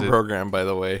process computer it. program, by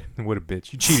the way? What a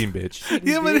bitch! You cheating bitch.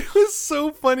 Yeah, but it was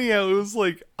so funny how it was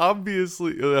like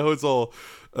obviously how it's all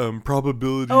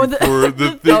probability Oh, the- for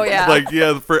the thing, Oh, yeah. like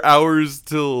for hours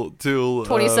till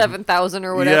 27,000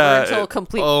 or whatever yeah, until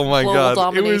complete oh my global god,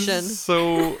 domination. It was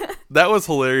so that was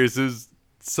hilarious. It was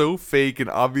so fake and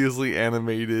obviously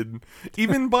animated,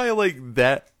 even by like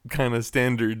that kind of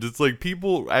standards. It's like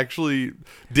people actually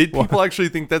actually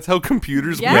think that's how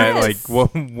computers Yeah. work? Yeah, Yes. like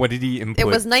what did he input? It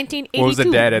was 1982. What was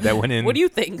the data that went in? What do you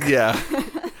think? Yeah.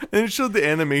 And it showed the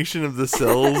animation of the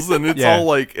cells, and it's Yeah. all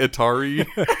like Atari.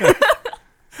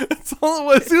 That's all it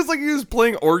was. It was like he was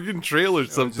playing Oregon Trail or It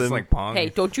was something. just like Pong. Hey,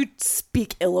 don't you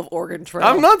speak ill of Oregon Trail.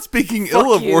 I'm not speaking Fuck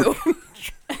ill of you. Oregon.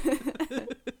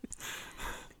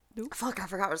 Fuck, I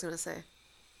forgot what I was gonna say.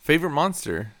 Favorite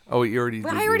monster? Oh, you already.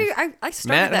 But did I already, yours. I started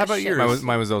Matt, that how about shit. yours?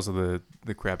 Mine was also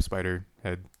the crab spider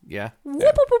head. Yeah. Whoop,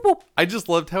 whoop, whoop, whoop. I just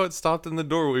loved how it stopped in the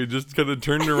doorway. Just kind of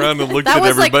turned around and looked That at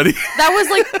was like everybody. that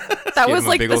Gave was him a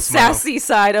like big the ol' smile. sassy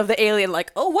side of the alien.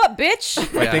 Like, oh, what, bitch?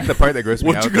 I think the part that grossed me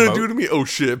What out you the gonna mo- do to me? Oh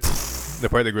shit. the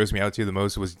part that grossed me out too the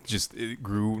most was just it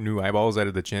grew new eyeballs out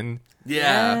of the chin.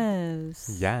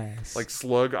 Yes. Yes. Like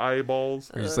slug eyeballs.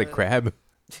 Or just like crab.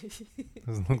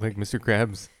 Doesn't look like Mr.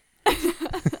 Krabs.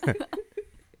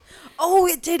 Oh,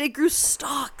 it did. It grew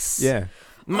stalks. Yeah.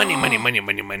 Money, money, money,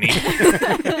 money, money.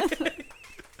 I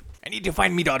need to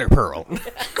find me daughter Pearl.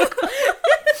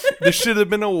 This should have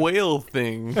been a whale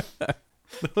thing.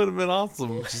 That would have been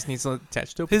awesome. Just needs to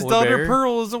attach to a His polar daughter bear.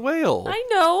 Pearl is a whale. I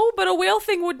know, but a whale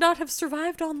thing would not have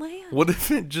survived on land. What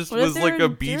if it just What if was they're like a in- they're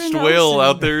beached in the whale ocean?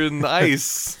 out there in the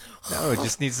ice? No, it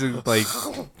just needs to like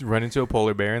run into a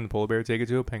polar bear, and the polar bear take it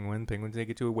to a penguin. Penguin take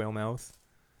it to a whale mouth.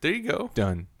 There you go.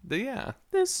 Done. Yeah.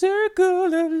 The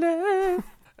circle of life.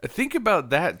 Think about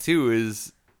that too.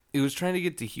 Is it was trying to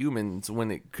get to humans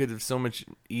when it could have so much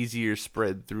easier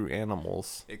spread through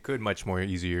animals. It could much more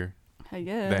easier. I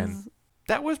guess. Then.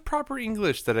 That was proper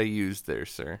English that I used there,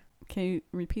 sir. Can you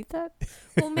repeat that?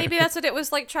 Well, maybe that's what it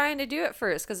was like trying to do at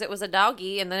first, because it was a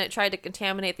doggy, and then it tried to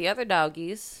contaminate the other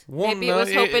doggies. Well, Maybe no, it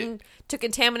was hoping to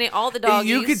contaminate all the doggies.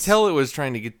 You could tell it was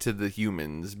trying to get to the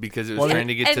humans because it was trying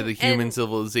to get to the human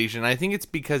civilization. I think it's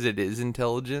because it is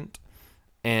intelligent,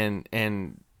 and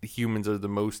humans are the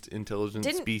most intelligent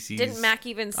species. Didn't Mac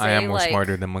even say I am more like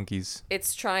smarter than monkeys.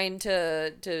 it's trying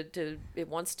to it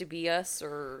wants to be us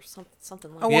or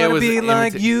something like I that? Yeah, it want to was be an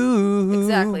like you.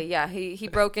 Exactly. Yeah, he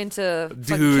broke into fucking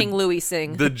Dude, King Louis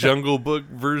sing. The Jungle Book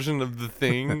version of the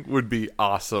thing would be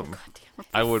awesome.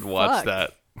 I would watch fuck?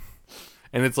 that.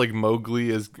 And it's like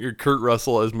Mowgli as or Kurt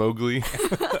Russell as Mowgli,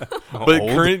 but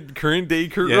Old? current day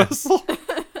Kurt Yeah. Russell.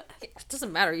 It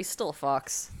doesn't matter. He's still a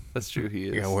fox. That's true. He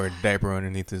You is. gotta wear a diaper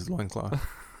underneath his loincloth.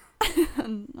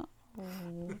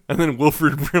 And then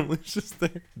Wilfred Brimley's just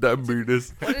there. That Brutus.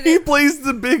 did He it- plays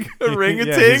the big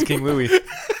orangutan. Yeah, he's King Louis.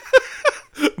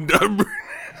 That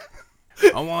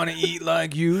Brutus. I want to eat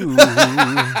like you,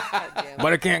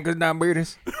 but I can't because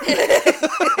diabetes.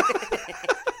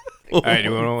 All right,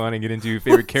 do we want to get into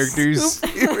favorite characters?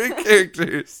 Favorite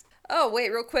characters. Oh wait,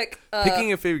 real quick.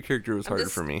 Picking a favorite character was harder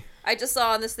just- for me. I just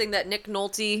saw on this thing that Nick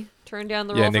Nolte turned down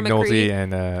the Yeah, role Nick for Nolte McCready.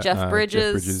 and Jeff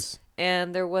Bridges,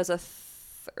 and there was a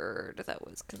third that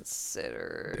was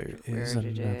considered. There is Where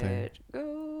did another. it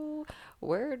go?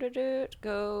 Where did it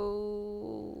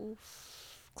go?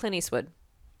 Clint Eastwood.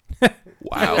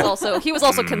 Wow. He was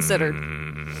also considered.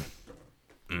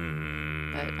 But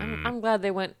I'm glad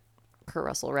they went Kurt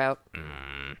Russell route.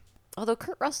 Although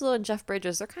Kurt Russell and Jeff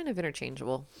Bridges, they're kind of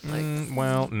interchangeable. Like,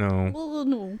 well, no. Well,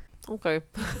 no. okay.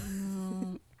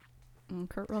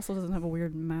 Kurt Russell doesn't have a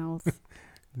weird mouth.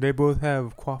 They both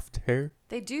have coiffed hair.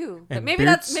 They do. But And maybe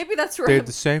beards? that's where They're I'm-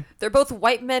 the same. they're both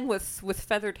white men with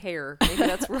feathered hair. Maybe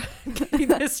that's where I'm getting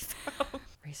this from.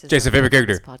 Racism Jason, favorite on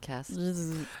this character?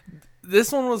 podcast.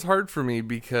 This one was hard for me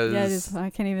because Yeah, it is. I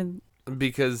can't even.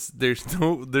 because there's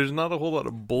not a whole lot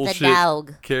of bullshit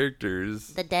dog. characters.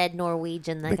 The dead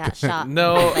Norwegian that got shot.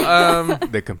 No,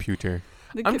 The computer.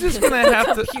 I'm just gonna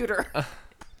have to. Computer.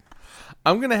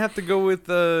 I'm gonna have to go with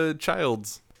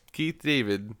Childs, Keith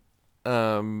David.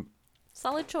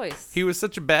 Solid choice. He was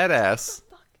such a badass,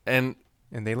 and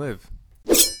And they live.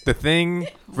 The Thing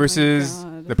versus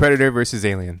God. the Predator versus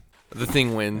Alien. the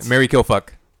Thing wins. Mary kill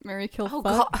fuck. Mary kill Oh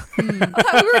fuck. god. I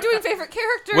thought we were doing favorite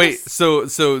characters. Wait, so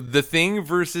the Thing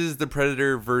versus the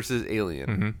Predator versus Alien.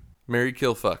 Mm-hmm. Marry,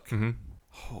 kill, fuck. Mhm.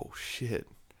 Oh shit.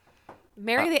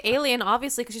 Marry the alien,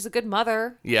 obviously, because she's a good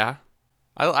mother. Yeah,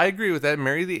 I agree with that.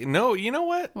 Marry the no. You know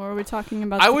what? Or are we talking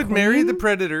about? I the would marry queen? the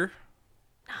Predator.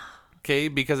 Okay,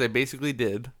 because I basically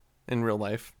did in real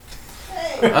life.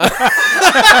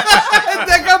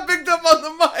 That got picked up on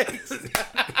the mic.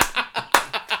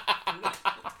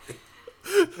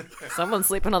 Someone's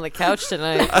sleeping on the couch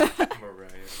tonight.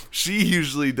 She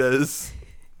usually does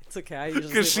It's okay. I usually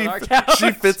because sleep on our couch.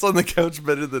 she fits on the couch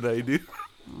better than I do.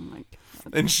 Oh my god.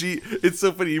 And it's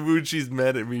so funny, even when she's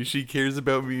mad at me, she cares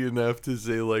about me enough to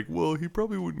say, like, well, he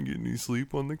probably wouldn't get any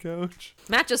sleep on the couch.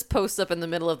 Matt just posts up in the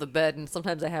middle of the bed, and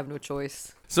sometimes I have no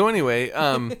choice. So anyway,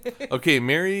 okay,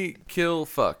 marry, kill,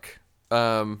 fuck.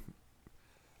 I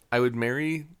would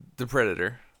marry the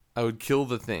Predator. I would kill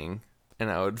the Thing,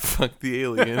 and I would fuck the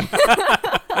alien.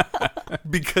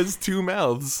 Because 2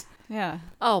 mouths. Yeah.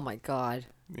 Oh my god.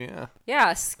 Yeah.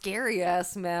 Yeah, scary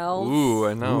ass mouth. Ooh,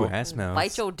 I know. Ooh, ass mouth.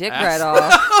 Bite your dick right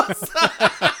off.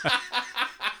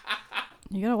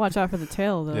 You gotta watch out for the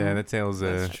tail though. Yeah, that tail's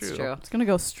That's It's true. true. It's gonna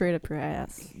go straight up your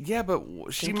ass. Yeah, but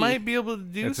she Stinky. might be able to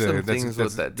do some things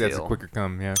with that That's a tail. quicker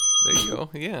come, yeah. There you go.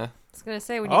 Yeah. I was gonna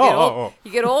say when you Oh,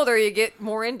 get older, you get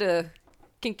more into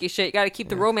kinky shit. You got to keep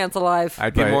the romance alive.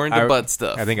 I'd Get probably- more into I would- butt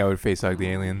stuff. I think I would face hug the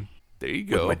alien There you with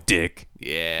go. my dick.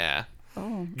 Yeah.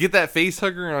 Oh, Get that face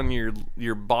hugger on your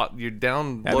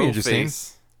down That'd be low interesting.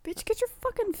 face. bitch, get your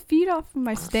fucking feet off of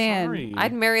my stand. Sorry.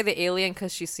 I'd marry the alien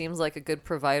because she seems like a good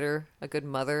provider, a good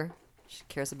mother. She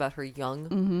cares about her young.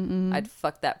 Mm-hmm. I'd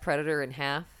fuck that predator in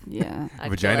half. Yeah. I'd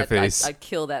Vagina kill that- face. I'd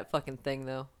kill that fucking thing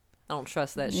though. I don't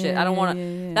trust that shit. Yeah, I don't want to.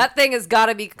 yeah, yeah. That thing has got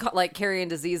to be like carrying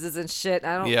diseases and shit.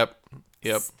 I don't. Yep.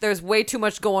 There's way too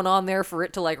much going on there for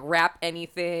it to like wrap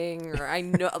anything. Or I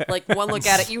know, like one look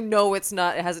at it, you know it's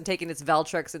not. It hasn't taken its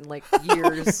Valtrex in like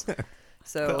years.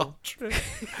 So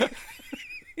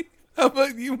How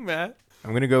about you, Matt?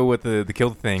 I'm gonna go with the kill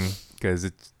the Thing because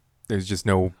there's just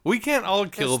no We can't all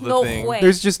kill there's the no thing. way.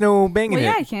 there's just no banging Well,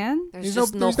 yeah, I it. can. There's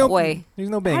just no way. There's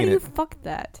no How banging do you it. fuck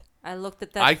that? I looked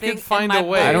at that I thing could find and a my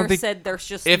way. brother I don't think- said there's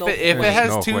just If no it point. has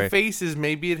No two way. faces,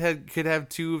 maybe it could have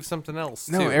two of something else.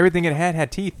 No, too. everything it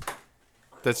had teeth.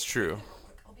 That's true.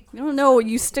 You don't know.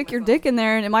 You stick your dick in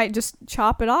there and it might just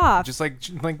chop it off. Just like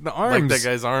the Like arms. that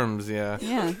guy's arms, yeah.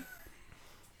 Yeah.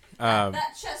 That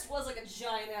chest was like a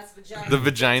giant ass vagina. The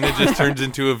vagina just turns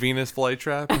into a Venus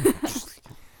flytrap.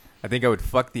 I think I would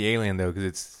fuck the alien though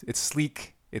because it's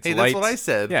sleek. It's Hey, light. that's what I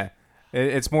said. Yeah,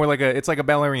 it's more like it's like a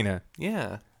ballerina.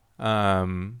 Yeah.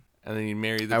 Um, And then you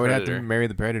marry the I would predator. have to marry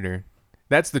the predator.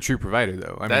 That's the true provider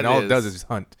though. I That mean, all it does is. is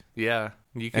hunt, Yeah.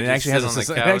 You could and it just actually has sit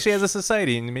on the it couch. actually has a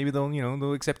society, and maybe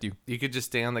they'll accept you. You could just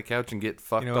stay on the couch and get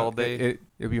fucked You know, all day.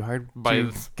 It'd be hard By-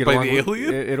 to get by along the with,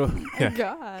 alien? It'll yeah.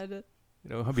 God.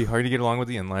 It'll be hard to get along with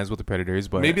the in-laws with the predators,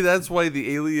 but Maybe that's why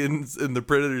the aliens and the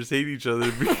predators hate each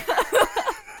other.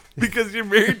 Because you're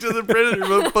married to the predator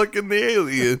but fucking the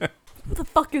alien. Who the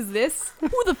fuck is this? Who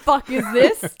the fuck is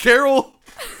this? Carol,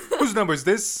 whose number is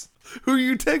this? who are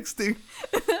you texting?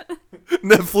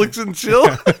 Netflix and chill?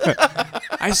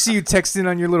 I see you texting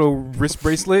on your little wrist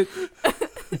bracelet.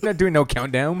 You're not doing no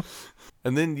countdown.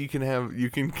 And then you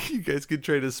guys could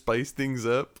try to spice things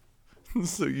up.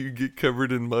 So you get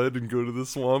covered in mud and go to the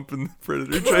swamp and the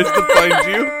predator tries to find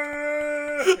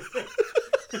you.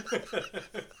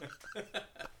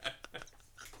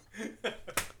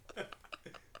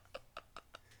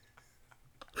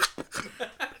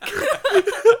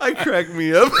 I crack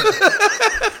me up.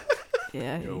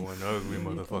 Yeah. Yo, one ugly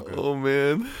motherfucker. Oh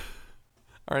man.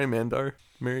 Alright, Mandar.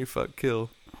 Marry, fuck, kill.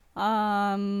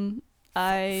 I'm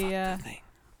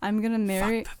gonna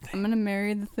marry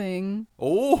the thing,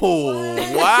 Oh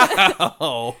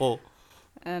wow.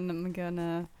 and I'm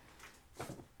gonna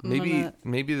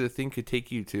Maybe the thing could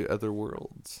take you to other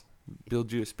worlds.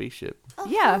 Build you a spaceship.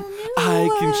 yeah. I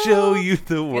can show you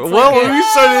the world. It's Well, like we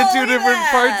started two different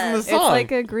parts in the It's song.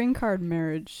 like a green card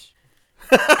marriage.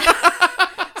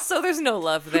 So there's no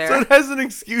love So there. it has an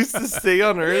excuse to stay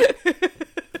on Earth.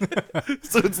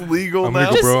 So it's legal I'm now.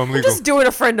 legal, bro. I'm We're legal. just doing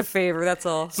a friend a favor, that's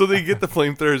all. So they get the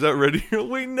flamethrowers out ready.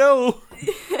 Wait, no.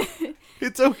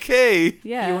 It's okay.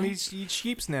 Yeah. You only eat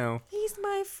sheeps now. He's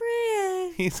my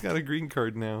friend. He's got a green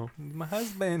card now. My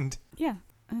husband. Yeah.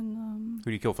 And Who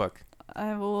do you kill? Fuck.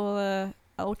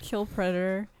 I'll kill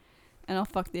Predator, and I'll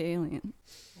fuck the alien.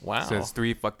 Wow. So it's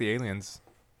 3. Fuck the aliens.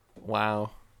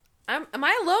 Wow. Am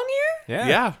I alone here? Yeah.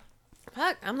 Yeah.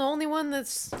 Fuck, I'm the only one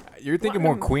that's... You're thinking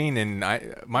more queen, and my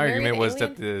Marry argument an was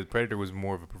alien? that the predator was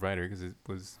more of a provider because it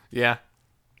was Yeah.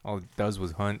 all it does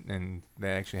was hunt, and they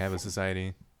actually have a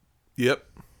society. Yep.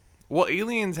 Well,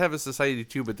 aliens have a society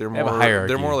too, but they're They have a more hierarchy.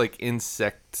 they're more like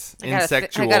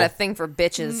insectual. I got a thing for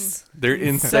bitches. They're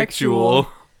insexual.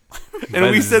 And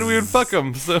we said we would fuck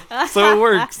them, so it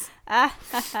works.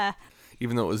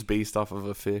 Even though it was based off of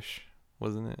a fish,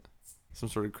 wasn't it? Some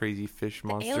sort of crazy fish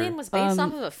monster. Alien was based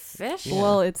off of a fish? Yeah.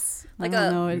 Well, it's Like I don't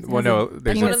a- know. It Well, has no, a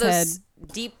there's Like one penis of head.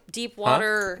 those deep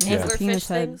water Yeah. anglerfish Penis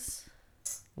head. things.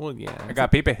 Well, yeah. I got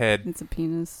paperhead. It's a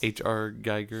penis. H.R.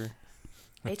 Geiger.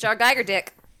 H.R. Geiger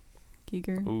dick.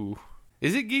 Giger. Ooh.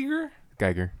 Is it Giger?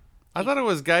 Geiger. I thought it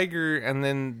was Geiger, and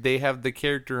then they have the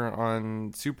character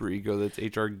on Super Ego that's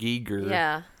H.R. Giger.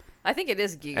 Yeah. I think it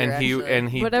is Giger, And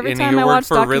he But every and time he I worked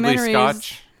watch for Ridley documentaries-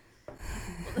 Scotch.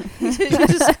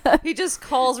 he just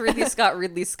calls Ridley Scott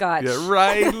Ridley Scotch. Yeah,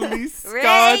 Ridley Scotch.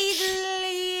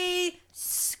 Ridley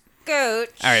Scotch.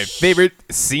 All right, favorite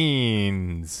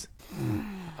scenes,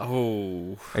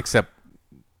 Oh, except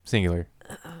singular.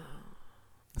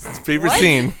 favorite What?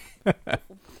 scene.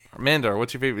 Mandar,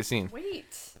 what's your favorite scene? Wait.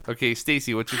 Okay,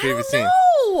 Stacy, what's your favorite scene?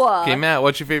 No. Okay, Matt,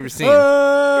 what's your favorite scene?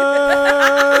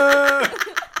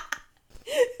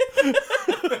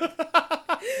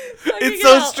 It's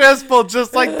so stressful,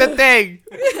 just like the thing.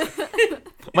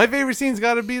 My favorite scene's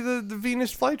got to be the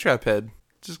Venus flytrap head.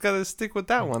 Just got to stick with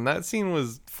that one. That scene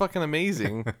was fucking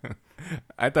amazing.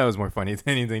 I thought it was more funny than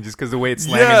anything, just because the way it's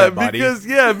slamming that body. because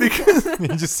You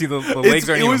just see the legs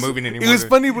aren't even moving anymore. It was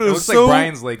funny, but it was looks so like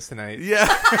Brian's legs tonight. Yeah,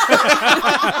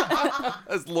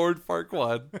 as Lord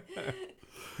Farquaad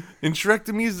in Shrek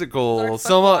the Musical, Lord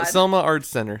Selma Farquaad. Arts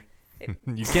Center.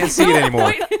 You can't see it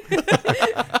anymore.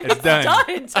 It's done.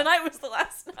 Done. Tonight was the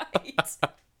last night.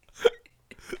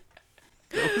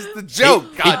 That was the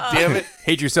joke. God damn it.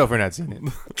 Hate yourself for not seeing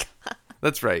it.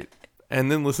 That's right. And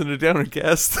then listen to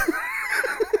Downercast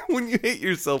when you hate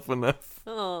yourself enough.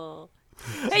 Oh.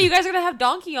 Hey, you guys are gonna have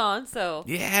Donkey on, so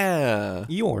Yeah.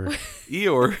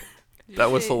 Eeyore.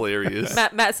 That was hilarious.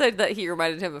 Matt said that he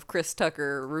reminded him of Chris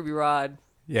Tucker, Ruby Rod.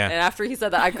 Yeah. And after he said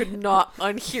that, I could not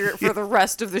unhear it for the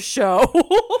rest of the show.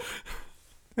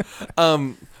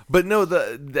 But no,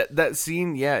 that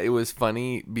scene, yeah, it was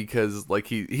funny because like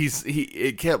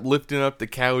it kept lifting up the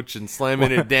couch and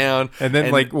slamming it down, and then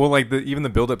even the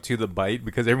build up to the bite,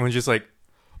 because everyone's just like,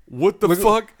 what the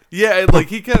fuck? Yeah, and like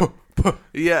he kept,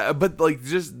 yeah, but like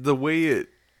just the way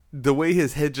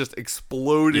his head just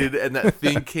exploded and that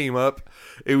thing came up,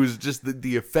 it was just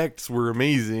the effects were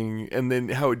amazing, and then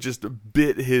how it just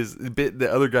bit the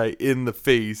other guy in the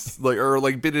face,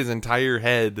 like bit his entire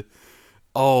head.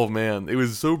 Oh man, it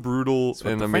was so brutal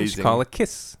and the amazing. French call a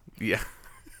kiss. Yeah.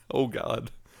 Oh god,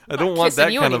 I I'm don't not want that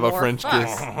kissing you kind of a anymore. French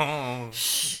Fuck. kiss.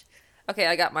 Shh. Okay,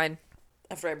 I got mine.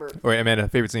 After I burp. Wait, Amanda,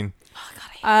 favorite scene?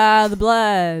 The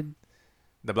blood.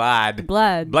 The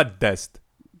blood. Blood test.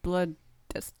 Blood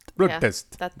test. Blood Yeah,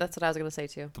 test. That's what I was gonna say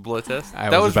too. The blood test. I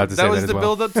was about to say that was that as the well.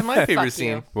 build up to my favorite Fuck scene.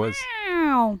 you. Was.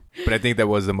 Ow. But I think that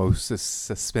was the most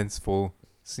suspenseful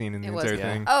scene in the It was, entire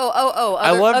yeah. thing. Oh!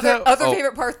 I loved other how-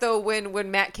 favorite part though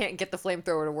when Matt can't get the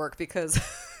flamethrower to work because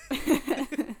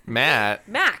Matt.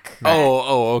 Mac.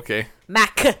 Oh, okay.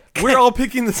 Mac. We're all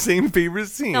picking the same favorite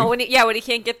scene. No, when he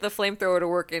can't get the flamethrower to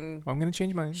work and I'm gonna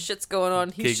change mine. shit's going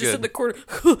on, he's Okay, just good. in the corner.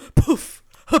 Poof,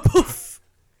 poof.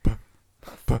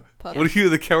 What are you,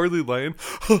 the cowardly lion?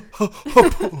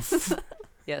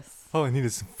 Yes. All I need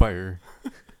is some fire.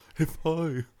 If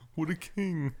I were a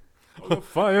king,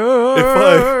 Fire! if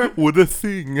I were a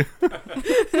thing.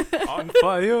 On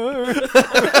fire!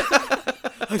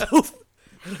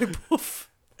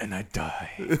 And I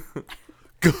die.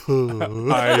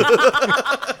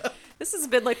 This has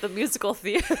been like the musical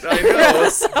theater. I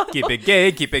know. Keep it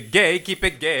gay, keep it gay, keep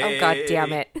it gay. Oh god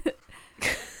damn it.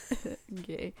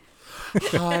 Gay.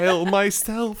 I'll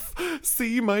myself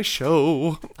see my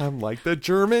show. I'm like the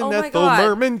German Oh my Ethel God.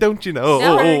 Merman, don't you know?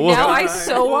 Now I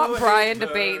so want Brian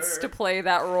Bates to play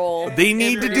that role. They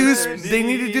need to do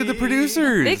the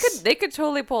producers. They could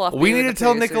totally pull off. We being need the to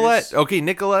tell producers. Nicolette. Okay,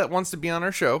 Nicolette wants to be on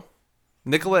our show.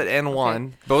 Nicolette and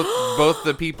Juan, both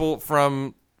the people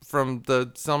from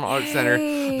the Selma Art Center,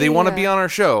 they want to be on our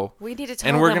show. We need to tell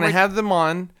and we're them, gonna like, have them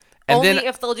on. And only then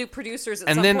if they'll do producers at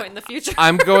and some then point in the future.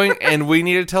 I'm going, and we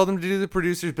need to tell them to do the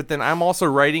producers. But then I'm also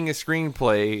writing a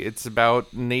screenplay. It's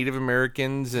about Native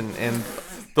Americans and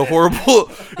the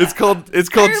horrible. It's called. I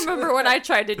remember when I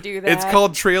tried to do that. It's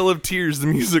called Trail of Tears, the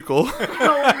musical.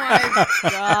 Oh my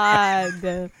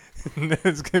god.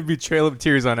 It's gonna be Trail of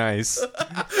Tears on Ice.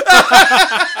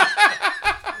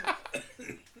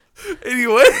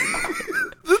 Anyway.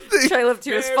 Trail of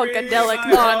Tears Funkadelic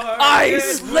on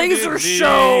Ice Laser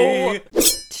Show.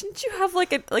 Didn't you have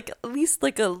like at least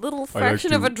like a little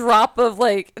fraction of a drop of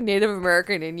like Native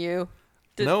American in you?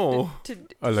 No.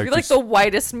 You're like the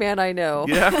whitest man I know.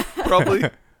 Yeah, probably.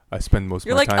 I spend most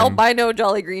You're of my like time. albino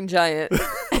Jolly Green Giant.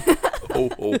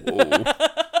 Oh.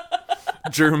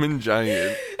 German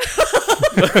giant.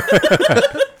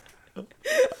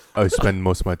 I spend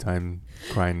most of my time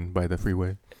crying by the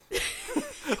freeway.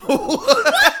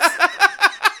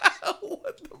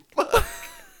 What?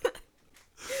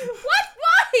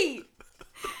 Why?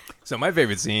 So my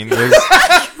favorite scene was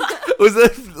Was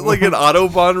that like an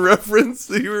Autobahn reference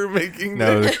that you were making?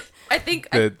 no. there? I think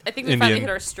The we finally Indian. hit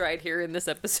our stride here in this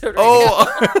episode. Right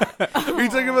Oh, are you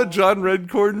talking about John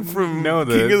Redcorn from No,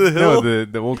 the King of the Hill? no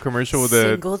the old commercial with the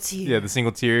Single tear. yeah the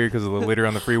single tear because of the litter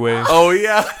on the freeway. Oh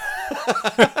yeah.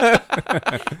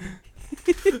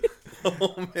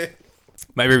 Oh man.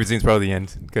 My favorite scene's probably the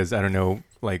end because I don't know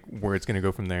like where it's gonna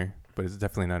go from there, but it's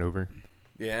definitely not over.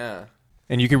 Yeah.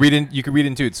 And you can read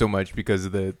into it so much because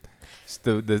of the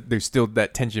there's still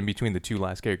that tension between the two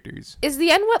last characters. Is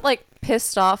the end what like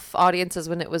pissed off audiences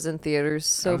when it was in theaters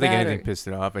so I don't think bad? anything pissed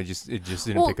it off. It just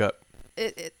didn't Well, pick up.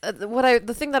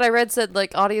 The thing that I read said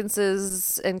like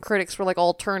audiences and critics were like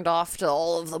all turned off to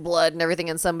all of the blood and everything,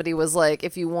 and somebody was like,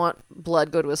 if you want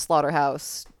blood, go to a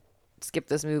slaughterhouse. Skip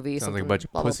this movie. Sounds like a something, bunch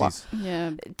of blah, blah, blah. pussies.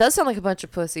 Yeah. It does sound like a bunch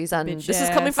of pussies, and Bitch this is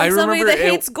coming ass. from I somebody remember that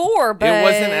hates gore. But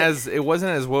it wasn't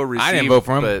as well received. I didn't vote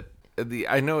for him. But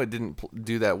I know it didn't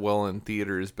do that well in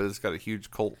theaters, but it's got a huge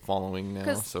cult following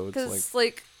now. So it's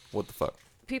like, what the fuck?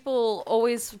 people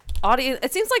always audience.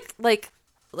 It seems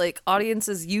like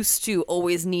audiences used to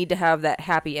always need to have that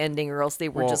happy ending, or else they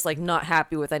were Well- just like not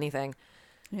happy with anything.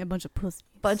 Yeah, a bunch of pussies.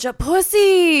 Bunch of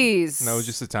pussies. No,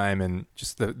 just the time and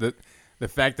just the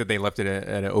fact that they left it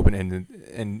at an open end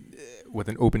and with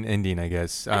an open ending, I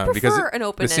guess. I because prefer an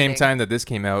open the same ending. time that this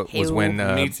came out was Hey-o. when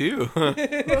Me too.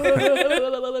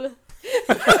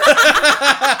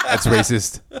 that's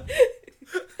racist.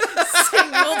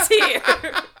 Single tear.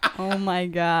 Oh my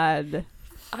god.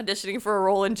 Auditioning for a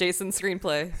role in Jason's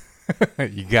screenplay.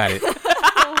 You got it.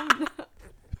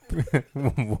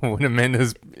 What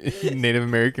Amanda's Native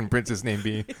American princess name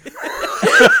be?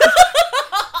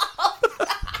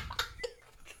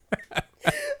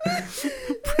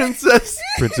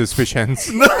 Princess Fish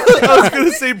Hands. No, I was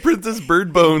gonna say Princess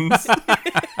Bird Bones.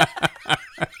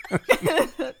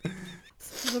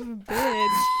 Son of a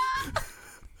bitch.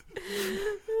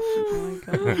 Oh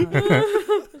my god.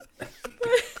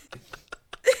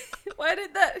 Why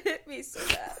did that hit me so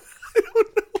bad?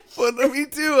 Well, me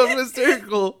too. I'm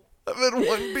hysterical. I've had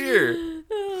one beer.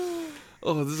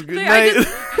 Oh, this is a good night.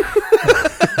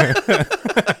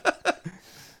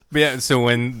 But yeah, so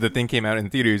when the thing came out in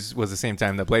theaters was the same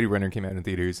time that Blade Runner came out in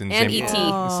theaters, And same,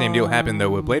 E.T. Same deal happened though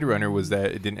with Blade Runner was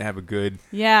that it didn't have a good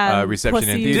Yeah. reception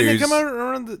in pussy. theaters. Did it come out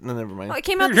around the... No, never mind. Oh, it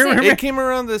came out the same. It came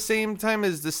around the same time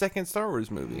as the second Star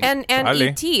Wars movie. And Probably.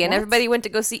 E.T. and everybody went to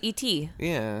go see E.T.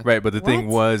 Yeah. Right, but the thing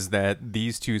What? was that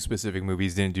these two specific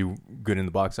movies didn't do good in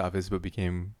the box office, but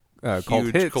became cult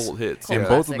Huge hits. cult hits. And yeah.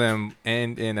 both Classic. of them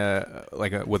end in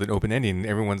with an open ending.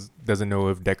 Everyone doesn't know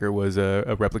if Decker was a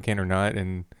replicant or not.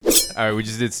 And all right, we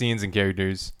just did scenes and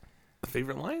characters.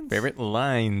 Favorite lines? Favorite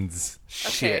lines.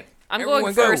 Shit. I'm Everyone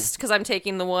going go. first because I'm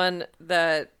taking the one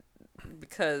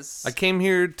because I came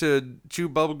here to chew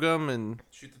bubblegum and...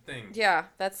 Shoot the thing. yeah,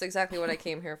 that's exactly what I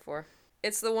came here for.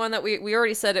 It's the one that we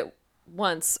already said it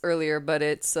once earlier, but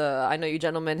it's I know you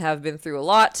gentlemen have been through a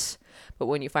lot, but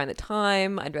when you find the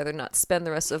time, I'd rather not spend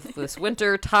the rest of this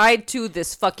winter tied to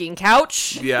this fucking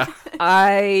couch. Yeah.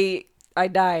 I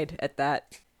died at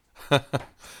that.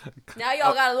 Now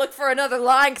y'all gotta look for another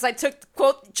line because I took the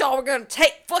quote that y'all were gonna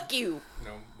take. Fuck you.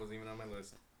 No, wasn't even on my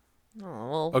list. Oh,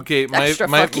 well, Okay, my extra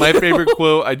my, fuck my you. favorite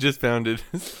quote, I just found it.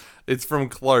 It's from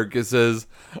Clark. It says,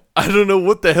 I don't know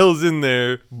what the hell's in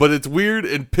there, but it's weird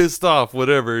and pissed off,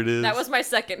 whatever it is. That was my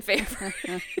second favorite.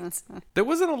 There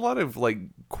wasn't a lot of, like,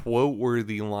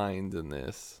 quote-worthy lines in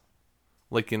this.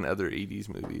 Like in other 80s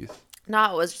movies.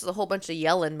 No, it was just a whole bunch of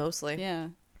yelling mostly. Yeah.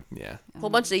 Yeah. A whole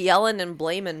bunch of yelling and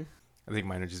blaming. I think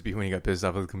mine would just be when he got pissed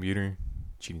off at the computer.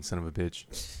 Cheating son of a bitch.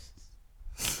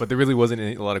 But there really wasn't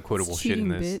a lot of quotable shit in Cheating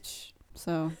this. bitch.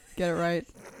 So get it right.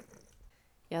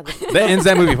 Yeah, That ends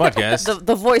that movie podcast.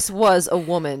 the voice was a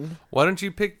woman. Why don't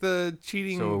you pick the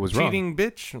cheating So it was wrong. cheating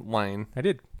bitch line? I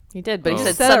did. He did, but Oh. he He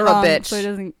said said son it of a wrong, bitch. so he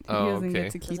doesn't Okay.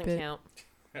 get to keep Doesn't it. count.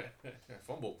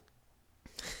 Fumble.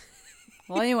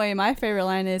 Well, anyway, my favorite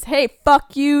line is, "Hey,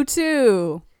 fuck you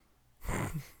too."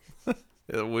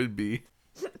 It would be.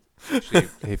 Actually,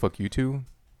 hey, fuck you too.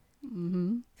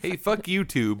 Hey, fuck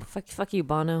YouTube. Fuck you,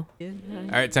 Bono. All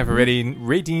right, time for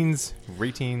ratings.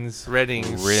 Reddings.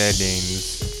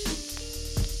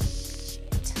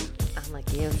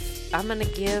 I'm gonna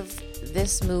give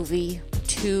this movie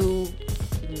 2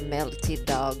 melty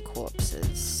dog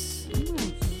corpses.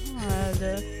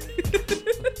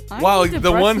 Wow,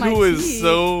 the one who was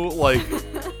so, like,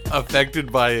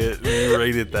 affected by it, and you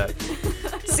rated that.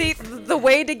 See, the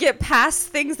way to get past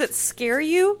things that scare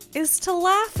you is to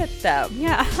laugh at them.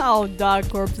 Yeah, oh, dog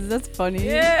corpses. That's funny.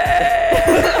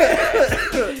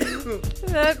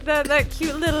 that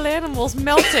cute little animal's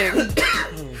melting.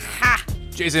 Ha!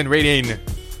 Jason, rating.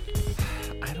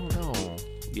 I don't know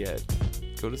yet.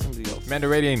 Go to somebody else. Amanda,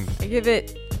 rating. I give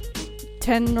it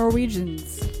 10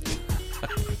 Norwegians.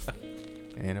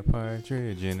 And a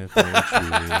partridge in a pear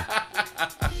tree.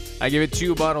 I give it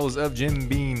 2 bottles of Jim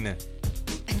Beam.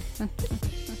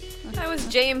 That was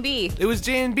J&B. It was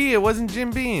J and B. It wasn't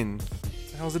Jim Beam.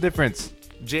 What the hell's the difference?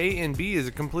 J and B is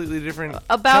a completely different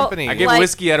About- company. I give Like-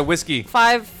 whiskey out of whiskey.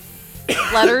 5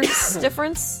 letters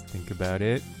difference. Think about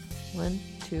it. 1,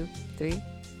 2, 3,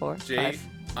 4, J 5.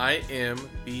 I M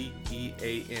B E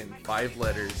A N. 5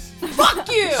 letters. Fuck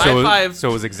you! High five. So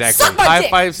it was exactly. Suck my High dick.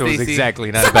 five, So it was Stacey.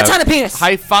 exactly not Suck my about. tiny penis.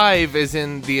 High five is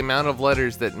in the amount of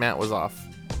letters that Matt was off.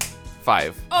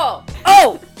 5. Oh!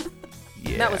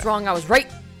 Yeah. That was wrong. I was right.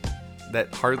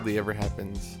 That hardly ever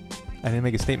happens. I didn't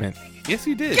make a statement. Yes,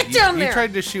 you did. Get down you there.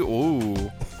 tried to shoot.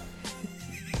 Ooh.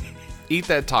 Eat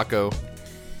that taco.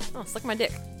 Oh, suck my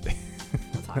dick.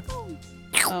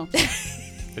 Oh.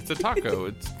 It's a taco.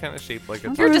 It's kind of shaped like a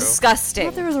You're taco. You're I disgusting.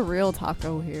 thought there was a real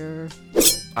taco here.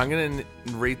 I'm gonna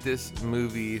rate this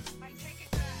movie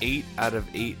 8 out of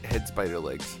 8 head spider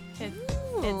legs. Head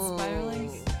spider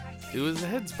legs. It was a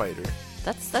head spider.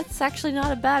 That's actually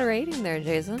not a bad rating there,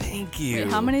 Jason. Thank you.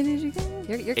 Wait, how many did you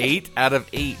get? You're 8 out of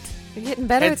 8 You're getting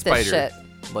better head at this spider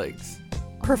shit. legs.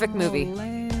 Perfect movie.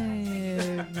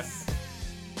 Legs.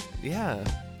 Yeah.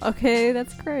 Okay,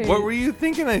 that's great. What were you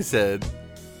thinking I said?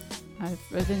 I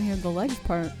didn't hear the legs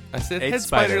part. I said 8 head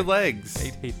spider spider.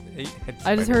 legs. 8 head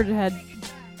I just heard it had.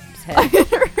 Well, How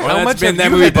that's much been have that you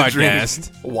movie had to drink?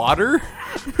 podcast. Water?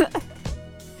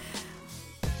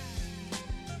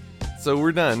 So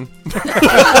we're done.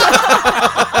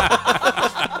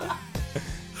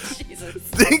 Jesus.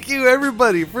 Thank you,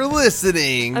 everybody, for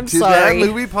listening I'm to sorry. That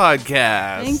Movie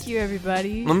Podcast. Thank you,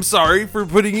 everybody. I'm sorry for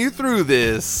putting you through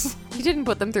this. You didn't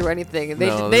put them through anything. They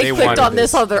No, they they clicked wanted on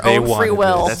this this. on their They own free wanted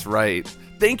will. That's right.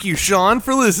 Thank you, Sean,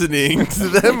 for listening to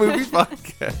That Movie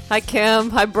Podcast. Hi Kim.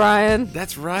 Hi Brian.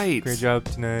 That's right. Great job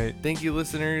tonight. Thank you,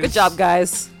 listeners. Good job,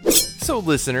 guys. So,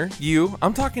 listener,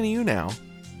 I'm talking to you now.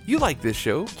 You like this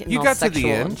show. Getting You all got to the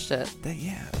sexual and end. shit.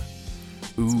 Yeah.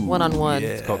 Ooh, one-on-one. Yeah.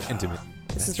 It's It's called Intimate.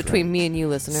 This is That's between right. me and you,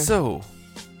 listener. So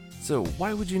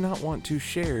why would you not want to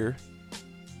share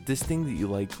this thing that you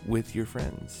like with your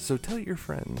friends? So tell your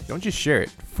friends. Don't just share it.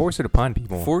 Force it upon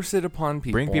people. Force it upon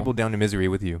people. Bring people down to misery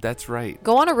with you. That's right.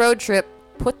 Go on a road trip.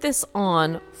 Put this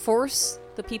on. Force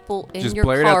the people in Just your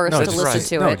blare it out. cars No, to that's listen right.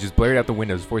 to No, it. just blare it out the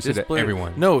windows. Force Just it at blur-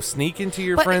 everyone. No, sneak into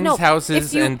your But friends' no, houses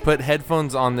if you- and put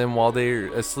headphones on them while they're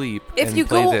asleep If and you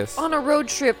play go this. on a road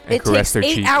trip, And it caress takes their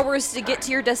 8 cheek. hours to get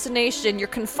to your destination. You're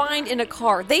confined in a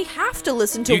car. They have to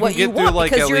listen to you what can you get through want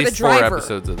like because at you're the least 4 driver.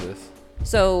 episodes of this.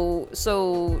 So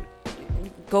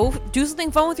go do something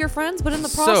fun with your friends, but in the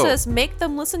So- process, make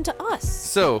them listen to us.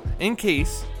 So, in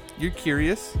case you're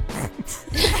curious,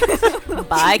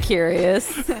 Bye,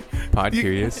 curious. Pod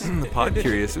curious. the pod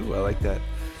curious. Ooh, I like that.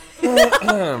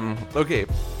 Okay,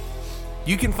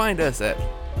 you can find us at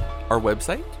our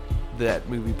website,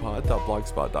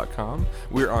 thatmoviepod.blogspot.com.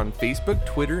 We're on Facebook,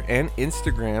 Twitter, and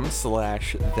Instagram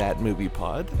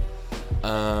 /thatmoviepod. We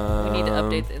need to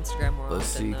update the Instagram more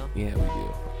Let's often, see. though. Yeah, we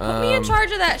do. Put me in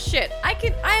charge of that shit. I am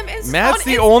Matt's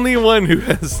on the only one who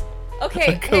has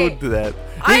Okay, a code hey, to that.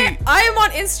 I Hey, am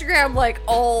on Instagram like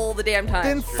all the damn time.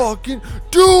 then fucking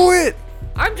do it.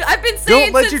 I've been saying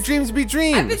Don't let since, your dreams be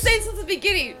dreams. I've been saying since the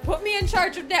beginning. Put me in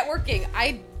charge of networking.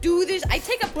 I do this. I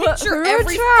take a Put picture her in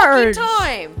every fucking charge.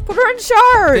 time. Put her in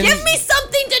charge. Give me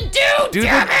something to do. do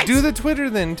damn the it. do the Twitter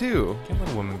then too. Can't let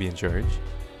a woman be in charge.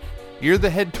 You're the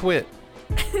head twit.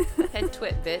 Head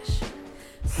twit, bitch.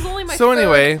 This is only my So third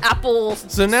anyway, Apple.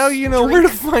 So now you know where to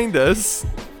find us.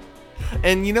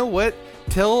 And you know what?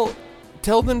 Tell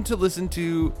them to listen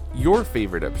to your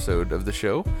favorite episode of the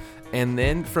show. And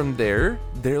then from there,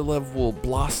 their love will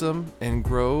blossom and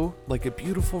grow like a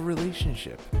beautiful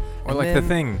relationship. Or And like then- the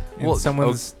thing in well,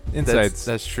 someone's oh, insides.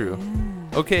 That's true.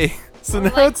 Okay. So Or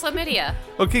now like it's chlamydia.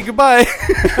 okay. Goodbye.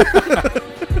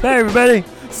 Bye, everybody.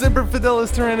 Semper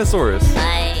Fidelis Tyrannosaurus.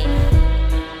 Bye.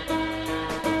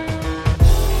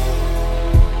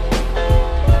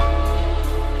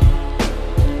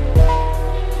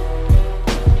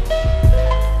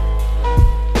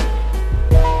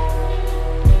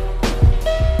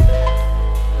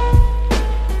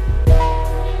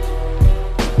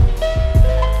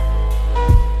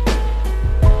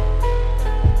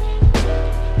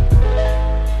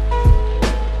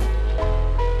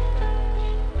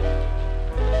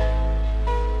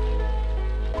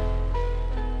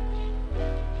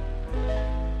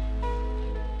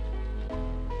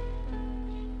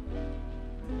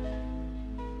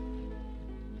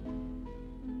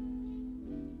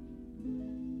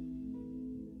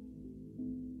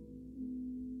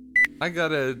 I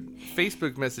got a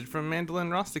Facebook message from Mandolin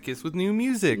Rosticus with new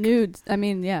music. Nudes. I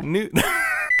mean, yeah. New.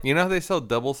 You know how they sell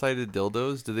double-sided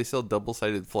dildos? Do they sell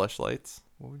double-sided fleshlights?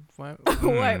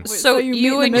 Wait, So meet in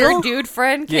you the and your middle? dude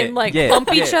friend Yeah, can like yeah, bump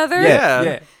yeah, each other.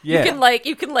 Yeah. You can like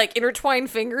intertwine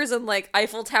fingers and like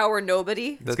Eiffel Tower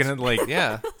nobody. It's gonna like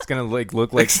Yeah. It's gonna like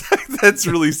look like That's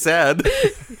really sad.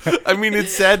 I mean,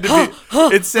 it's sad to be.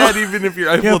 It's sad even if you're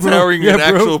Eiffel Yeah, bro. towering Yeah, an bro.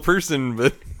 actual person,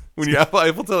 but when you're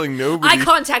Eiffel towering nobody. Eye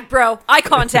contact, bro. Eye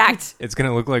contact. it's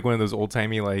gonna look like one of those old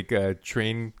timey like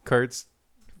train carts.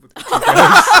 the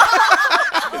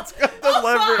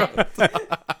lever.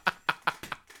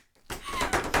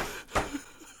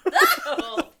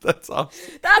 That's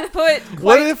awesome. That put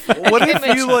What quite if? What an if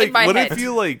image you in like? my What head. if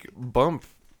you like bump?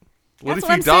 What That's if what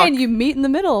you I'm dock? saying. You meet in the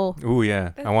middle. Ooh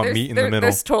yeah, I want meat in the middle.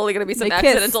 There's totally gonna be some They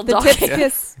accidental kiss. The tips docking.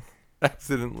 kiss.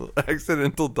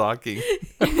 Accidental docking.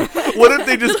 What if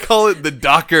they just call it the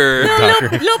docker?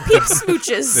 Little peep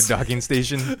smooches. The docking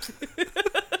station.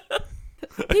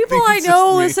 People think I it's know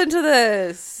just me. listen to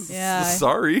this. Yeah.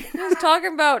 Sorry. I was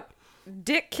talking about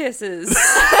dick kisses.